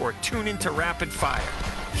online, or tune into Rapid Fire.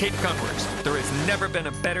 Cape Gunworks, there has never been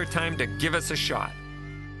a better time to give us a shot.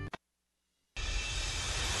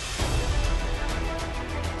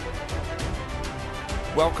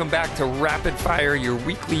 Welcome back to Rapid Fire, your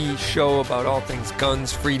weekly show about all things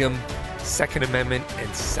guns, freedom, Second Amendment,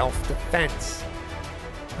 and self-defense.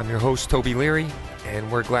 I'm your host, Toby Leary,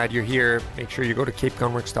 and we're glad you're here. Make sure you go to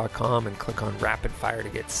capegunworks.com and click on Rapid Fire to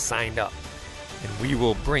get signed up. And we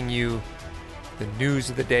will bring you the news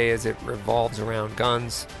of the day as it revolves around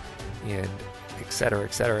guns and et cetera,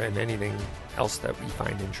 and anything else that we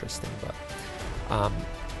find interesting. But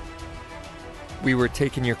we were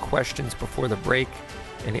taking your questions before the break,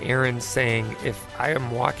 and Aaron's saying, if I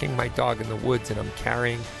am walking my dog in the woods and I'm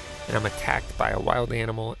carrying and I'm attacked by a wild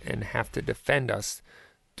animal and have to defend us,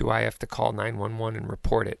 do I have to call 911 and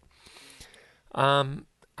report it?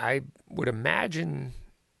 I would imagine,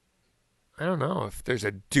 I don't know if there's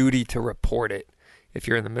a duty to report it. If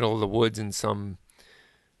you're in the middle of the woods and some,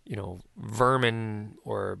 vermin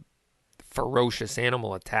or ferocious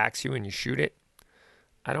animal attacks you and you shoot it,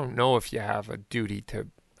 I don't know if you have a duty to.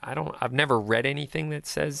 I've never read anything that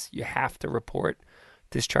says you have to report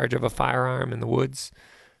discharge of a firearm in the woods.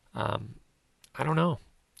 I don't know.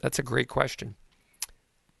 That's a great question.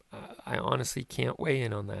 I honestly can't weigh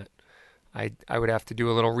in on that. I would have to do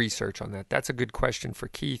a little research on that. That's a good question for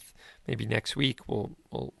Keith. Maybe next week we'll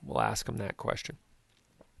ask him that question.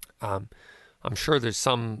 I'm sure there's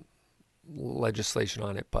some legislation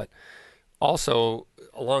on it, but also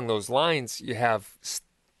along those lines, you have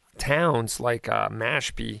towns like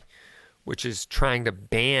Mashpee, which is trying to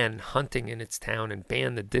ban hunting in its town and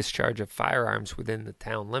ban the discharge of firearms within the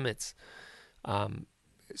town limits.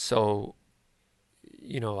 So,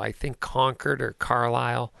 I think Concord or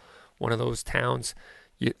Carlisle, one of those towns,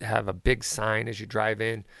 you have a big sign as you drive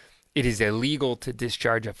in. It is illegal to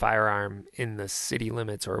discharge a firearm in the city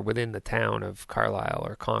limits or within the town of Carlisle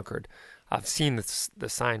or Concord. I've seen the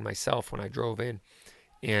sign myself when I drove in,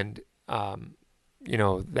 and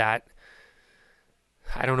that,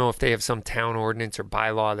 I don't know if they have some town ordinance or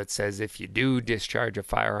bylaw that says if you do discharge a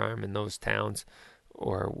firearm in those towns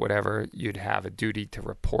or whatever, you'd have a duty to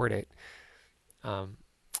report it.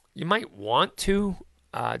 You might want to,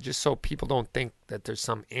 just so people don't think that there's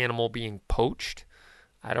some animal being poached.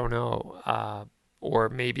 I don't know. Or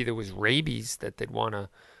maybe there was rabies that they'd want to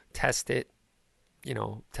test it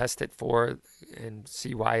for and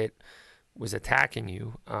see why it was attacking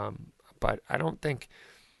you. But I don't think,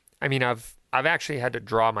 I've actually had to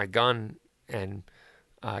draw my gun and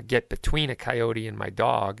get between a coyote and my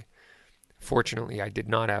dog. Fortunately, I did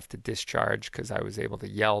not have to discharge because I was able to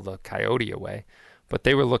yell the coyote away. But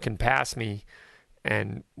they were looking past me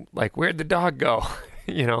and like, where'd the dog go?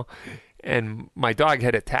 And my dog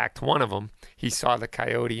had attacked one of them. He saw the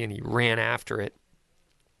coyote and he ran after it.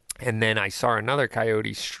 And then I saw another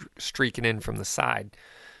coyote streaking in from the side.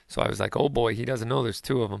 So I was like, oh boy, he doesn't know there's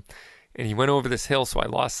two of them. And he went over this hill, so I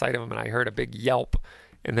lost sight of him, and I heard a big yelp.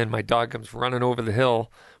 And then my dog comes running over the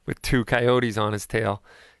hill with two coyotes on his tail.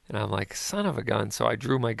 And I'm like, son of a gun. So I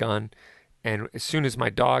drew my gun, and as soon as my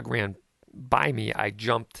dog ran by me, I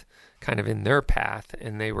jumped kind of in their path,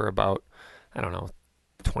 and they were about, 20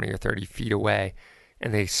 or 30 feet away.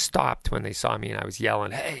 And they stopped when they saw me, and I was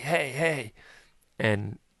yelling, hey, hey, hey.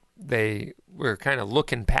 And they were kind of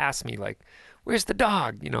looking past me like, where's the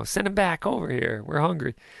dog? Send him back over here. We're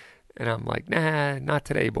hungry. And I'm like, nah, not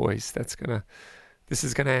today, boys. That's going to This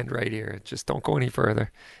is going to end right here. Just don't go any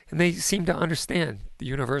further. And they seem to understand the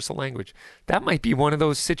universal language. That might be one of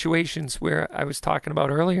those situations where I was talking about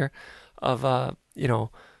earlier of,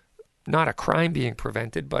 not a crime being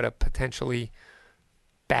prevented, but a potentially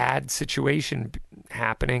bad situation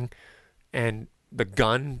happening, and the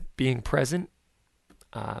gun being present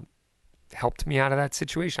helped me out of that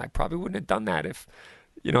situation. I probably wouldn't have done that if,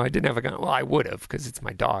 I didn't have a gun. Well, I would have, because it's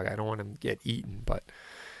my dog. I don't want him to get eaten, but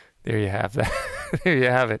there you have that. There you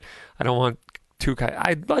have it. I don't want two coyotes.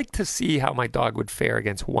 I'd like to see how my dog would fare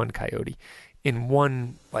against one coyote in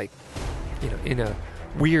one, in a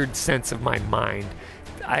weird sense of my mind.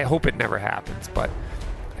 I hope it never happens, but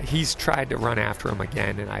he's tried to run after him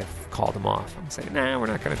again, and I've called him off. I'm saying, nah, we're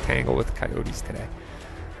not going to tangle with coyotes today.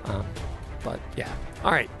 But yeah.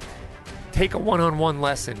 All right. Take a one-on-one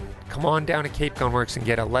lesson. Come on down to Cape Gun Works and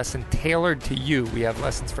get a lesson tailored to you. We have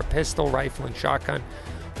lessons for pistol, rifle, and shotgun,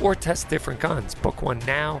 or test different guns. Book one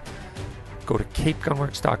now. Go to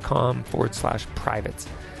capegunworks.com/privates.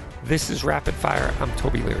 This is Rapid Fire. I'm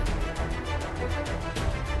Toby Leary.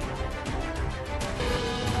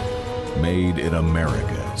 Made in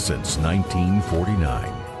America since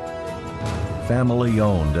 1949. Family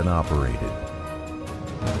owned and operated.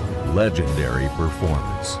 Legendary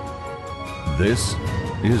performance. This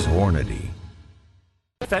is Hornady.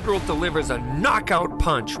 Federal delivers a knockout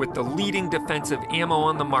punch with the leading defensive ammo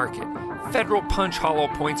on the market. Federal Punch hollow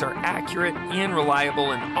points are accurate and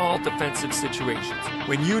reliable in all defensive situations.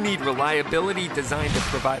 When you need reliability designed to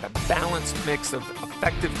provide a balanced mix of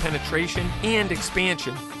effective penetration and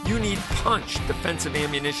expansion, you need Punch defensive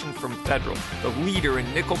ammunition from Federal, the leader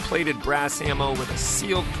in nickel-plated brass ammo with a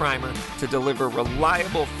sealed primer to deliver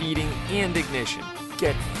reliable feeding and ignition.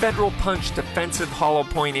 Get Federal Punch defensive hollow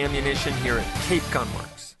point ammunition here at Cape Gun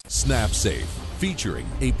Works. Snap Safe, featuring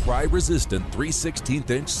a pry-resistant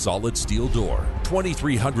 3/16-inch solid steel door,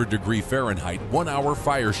 2300 degree Fahrenheit 1-hour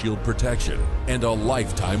fire shield protection, and a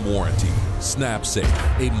lifetime warranty. Snap Safe,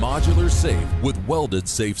 a modular safe with welded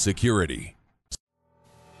safe security.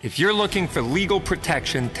 If you're looking for legal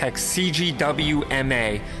protection, text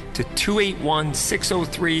CGWMA to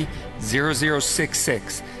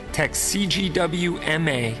 281-603-0066. Text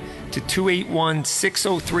CGWMA to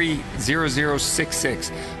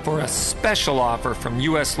 281-603-0066 for a special offer from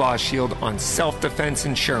U.S. Law Shield on self-defense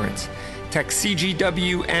insurance. Text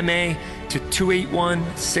CGWMA to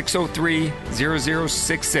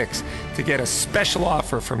 281-603-0066 to get a special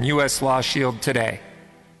offer from U.S. Law Shield today.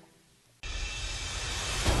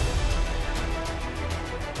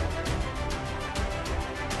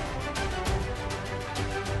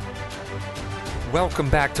 Welcome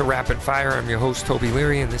back to Rapid Fire. I'm your host, Toby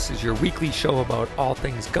Leary, and this is your weekly show about all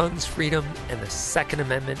things guns, freedom, and the Second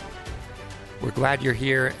Amendment. We're glad you're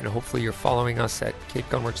here, and hopefully you're following us at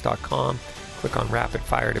capegunworks.com. Click on Rapid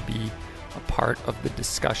Fire to be a part of the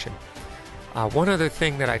discussion. One other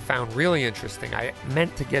thing that I found really interesting, I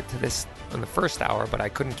meant to get to this in the first hour, but I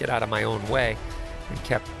couldn't get out of my own way and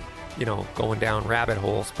kept, going down rabbit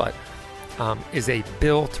holes, but is a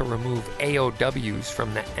bill to remove AOWs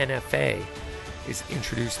from the NFA is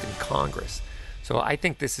introduced in Congress. So I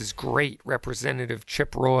think this is great. Representative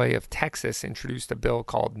Chip Roy of Texas introduced a bill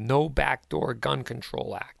called No Backdoor Gun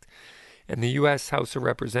Control Act. And the U.S. House of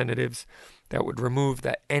Representatives that would remove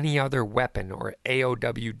the any other weapon or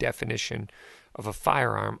AOW definition of a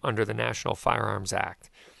firearm under the National Firearms Act.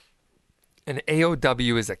 An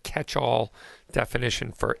AOW is a catch-all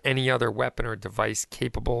definition for any other weapon or device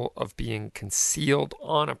capable of being concealed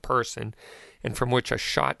on a person and from which a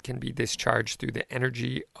shot can be discharged through the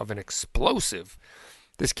energy of an explosive.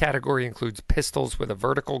 This category includes pistols with a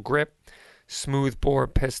vertical grip, smoothbore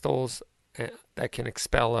pistols that can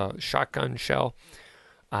expel a shotgun shell,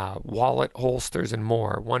 wallet holsters, and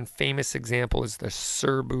more. One famous example is the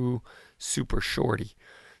Serbu Super Shorty.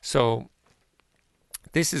 So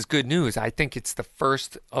this is good news. I think it's the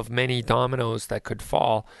first of many dominoes that could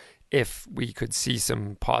fall if we could see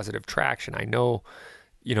some positive traction. I know,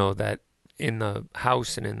 that in the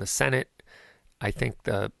House and in the Senate, I think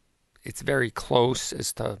it's very close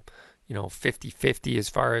as to, 50-50 as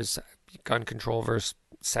far as gun control versus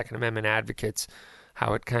Second Amendment advocates,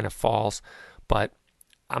 how it kind of falls. But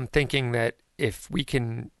I'm thinking that if we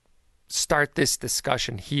can start this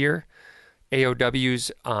discussion here, AOWs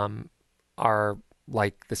are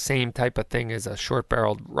like the same type of thing as a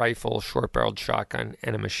short-barreled rifle, short-barreled shotgun,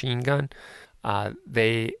 and a machine gun.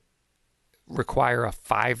 They require a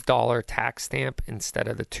 $5 tax stamp instead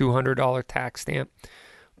of the $200 tax stamp.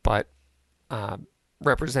 But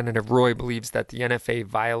Representative Roy believes that the NFA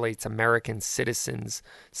violates American citizens'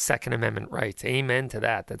 Second Amendment rights. Amen to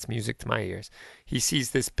that. That's music to my ears. He sees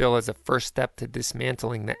this bill as a first step to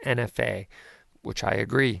dismantling the NFA, which I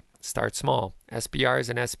agree. Start small. SBRs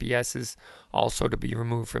and SBSs also to be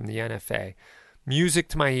removed from the NFA. Music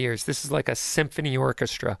to my ears. This is like a symphony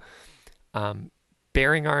orchestra.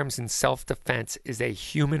 Bearing arms in self-defense is a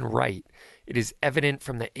human right. It is evident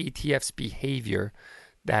from the ATF's behavior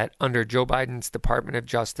that under Joe Biden's Department of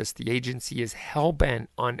Justice, the agency is hell-bent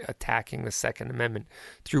on attacking the Second Amendment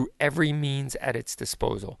through every means at its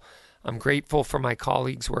disposal. I'm grateful for my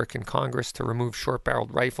colleagues' work in Congress to remove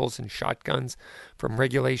short-barreled rifles and shotguns from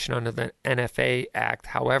regulation under the NFA Act.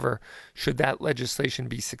 However, should that legislation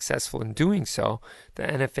be successful in doing so, the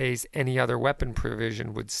NFA's any other weapon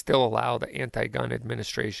provision would still allow the Anti-Gun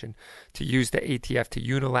Administration to use the ATF to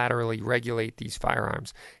unilaterally regulate these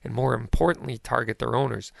firearms and, more importantly, target their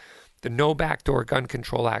owners. The No Backdoor Gun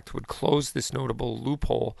Control Act would close this notable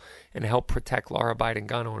loophole and help protect law-abiding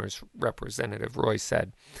gun owners, Representative Roy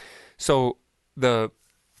said. So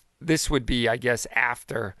this would be, I guess,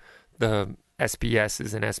 after the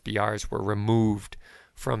SBSs and SBRs were removed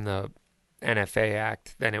from the NFA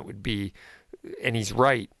Act, then it would be, and he's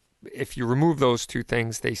right, if you remove those two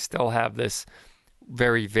things, they still have this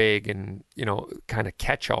very vague and, kind of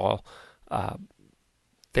catch-all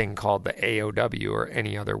thing called the AOW or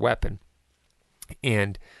any other weapon.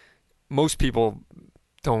 And most people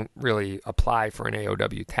don't really apply for an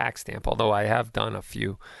AOW tax stamp, although I have done a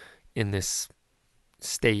few in this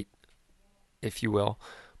state, if you will,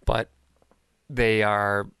 but they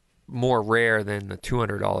are more rare than the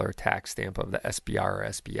 $200 tax stamp of the SBR or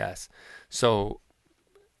SBS. So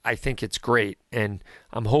I think it's great, and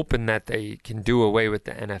I'm hoping that they can do away with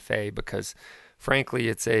the NFA because, frankly,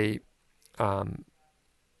 it's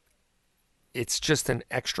just an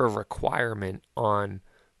extra requirement on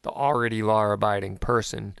the already law-abiding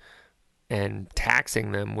person and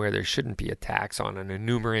taxing them where there shouldn't be a tax on an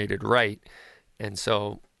enumerated right. And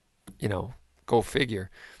so, go figure.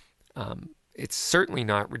 It's certainly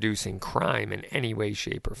not reducing crime in any way,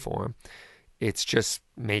 shape, or form. It's just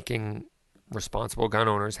making responsible gun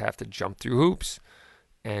owners have to jump through hoops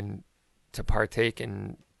and to partake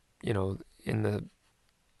in, in the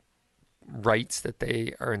rights that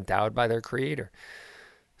they are endowed by their creator.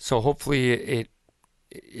 So hopefully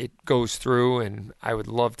it goes through, and I would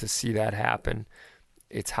love to see that happen.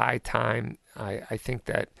 It's high time. I think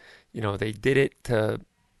that, they did it to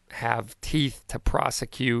have teeth to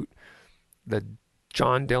prosecute the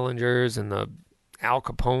John Dillingers and the Al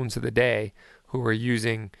Capones of the day who were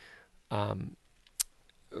using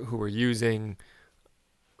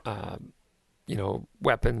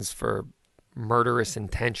weapons for murderous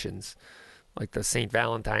intentions, like the St.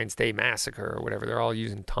 Valentine's Day Massacre or whatever. They're all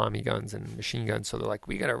using Tommy guns and machine guns. So they're like,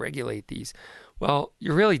 we got to regulate these. Well,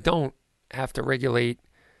 you really don't have to regulate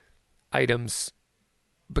items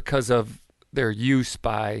because of their use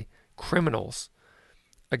by criminals.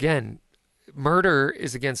 Again, murder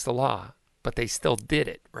is against the law, but they still did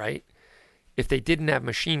it, right? If they didn't have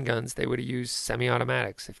machine guns, they would have used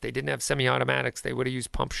semi-automatics. If they didn't have semi-automatics, they would have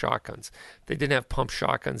used pump shotguns. If they didn't have pump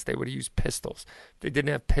shotguns, they would have used pistols. If they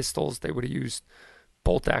didn't have pistols, they would have used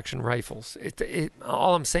bolt-action rifles.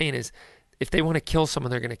 All I'm saying is, if they want to kill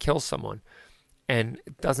someone, they're going to kill someone. And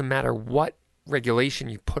it doesn't matter what regulation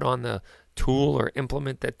you put on the tool or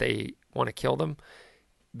implement that they want to kill them,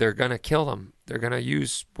 they're going to kill them. They're going to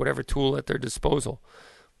use whatever tool at their disposal.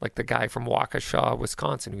 Like the guy from Waukesha,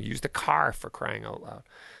 Wisconsin, who used a car, for crying out loud.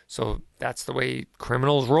 So that's the way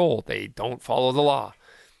criminals roll. They don't follow the law.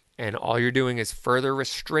 And all you're doing is further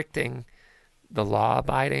restricting the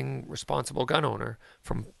law-abiding, responsible gun owner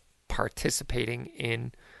from participating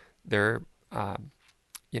in their,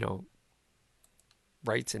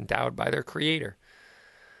 rights endowed by their creator.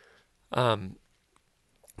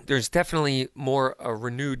 There's definitely a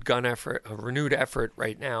renewed effort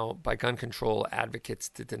right now by gun control advocates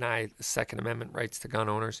to deny the Second Amendment rights to gun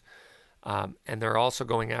owners. And they're also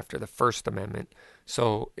going after the First Amendment.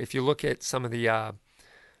 So if you look at some of the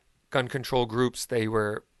gun control groups, they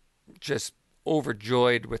were just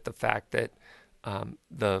overjoyed with the fact that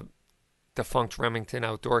the defunct Remington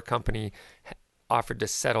Outdoor Company offered to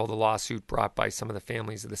settle the lawsuit brought by some of the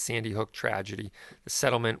families of the Sandy Hook tragedy. The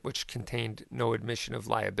settlement, which contained no admission of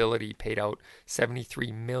liability, paid out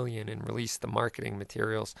 $73 million and released the marketing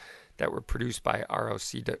materials that were produced by ROC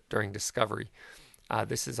during discovery.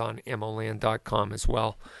 This is on ammoland.com as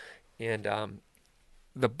well. And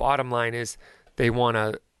the bottom line is they want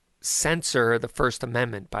to censor the First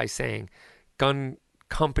Amendment by saying gun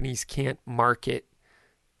companies can't market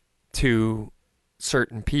to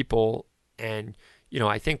certain people, and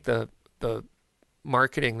I think the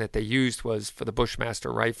marketing that they used was for the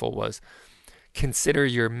Bushmaster rifle was consider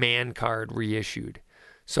your man card reissued.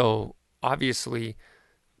 So obviously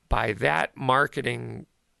by that marketing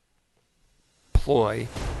ploy,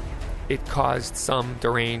 it caused some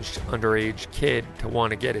deranged underage kid to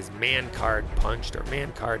want to get his man card punched or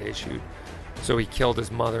man card issued. So he killed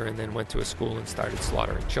his mother and then went to a school and started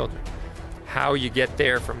slaughtering children. How you get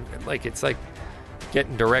there from, it's like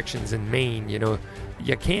getting directions in Maine,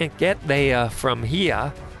 you can't get there from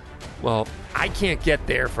here. Well, I can't get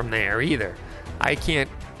there from there either. I can't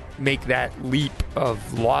make that leap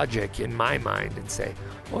of logic in my mind and say,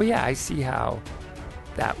 oh yeah, I see how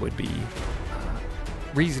that would be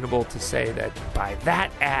reasonable to say that by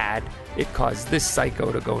that ad, it caused this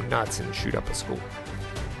psycho to go nuts and shoot up a school.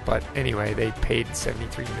 But anyway, they paid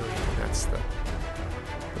 $73 million, and that's the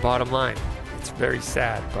bottom line. It's very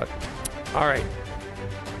sad, but all right.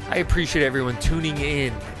 I appreciate everyone tuning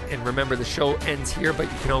in, and remember the show ends here,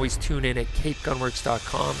 but you can always tune in at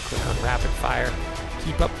capegunworks.com, click on Rapid Fire.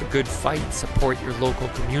 Keep up the good fight, support your local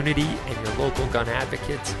community and your local gun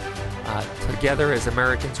advocates. Together as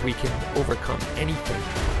Americans, we can overcome anything.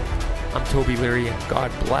 I'm Toby Leary, and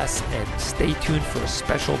God bless, and stay tuned for a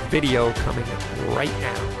special video coming right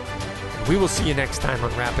now. And we will see you next time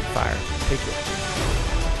on Rapid Fire. Take care.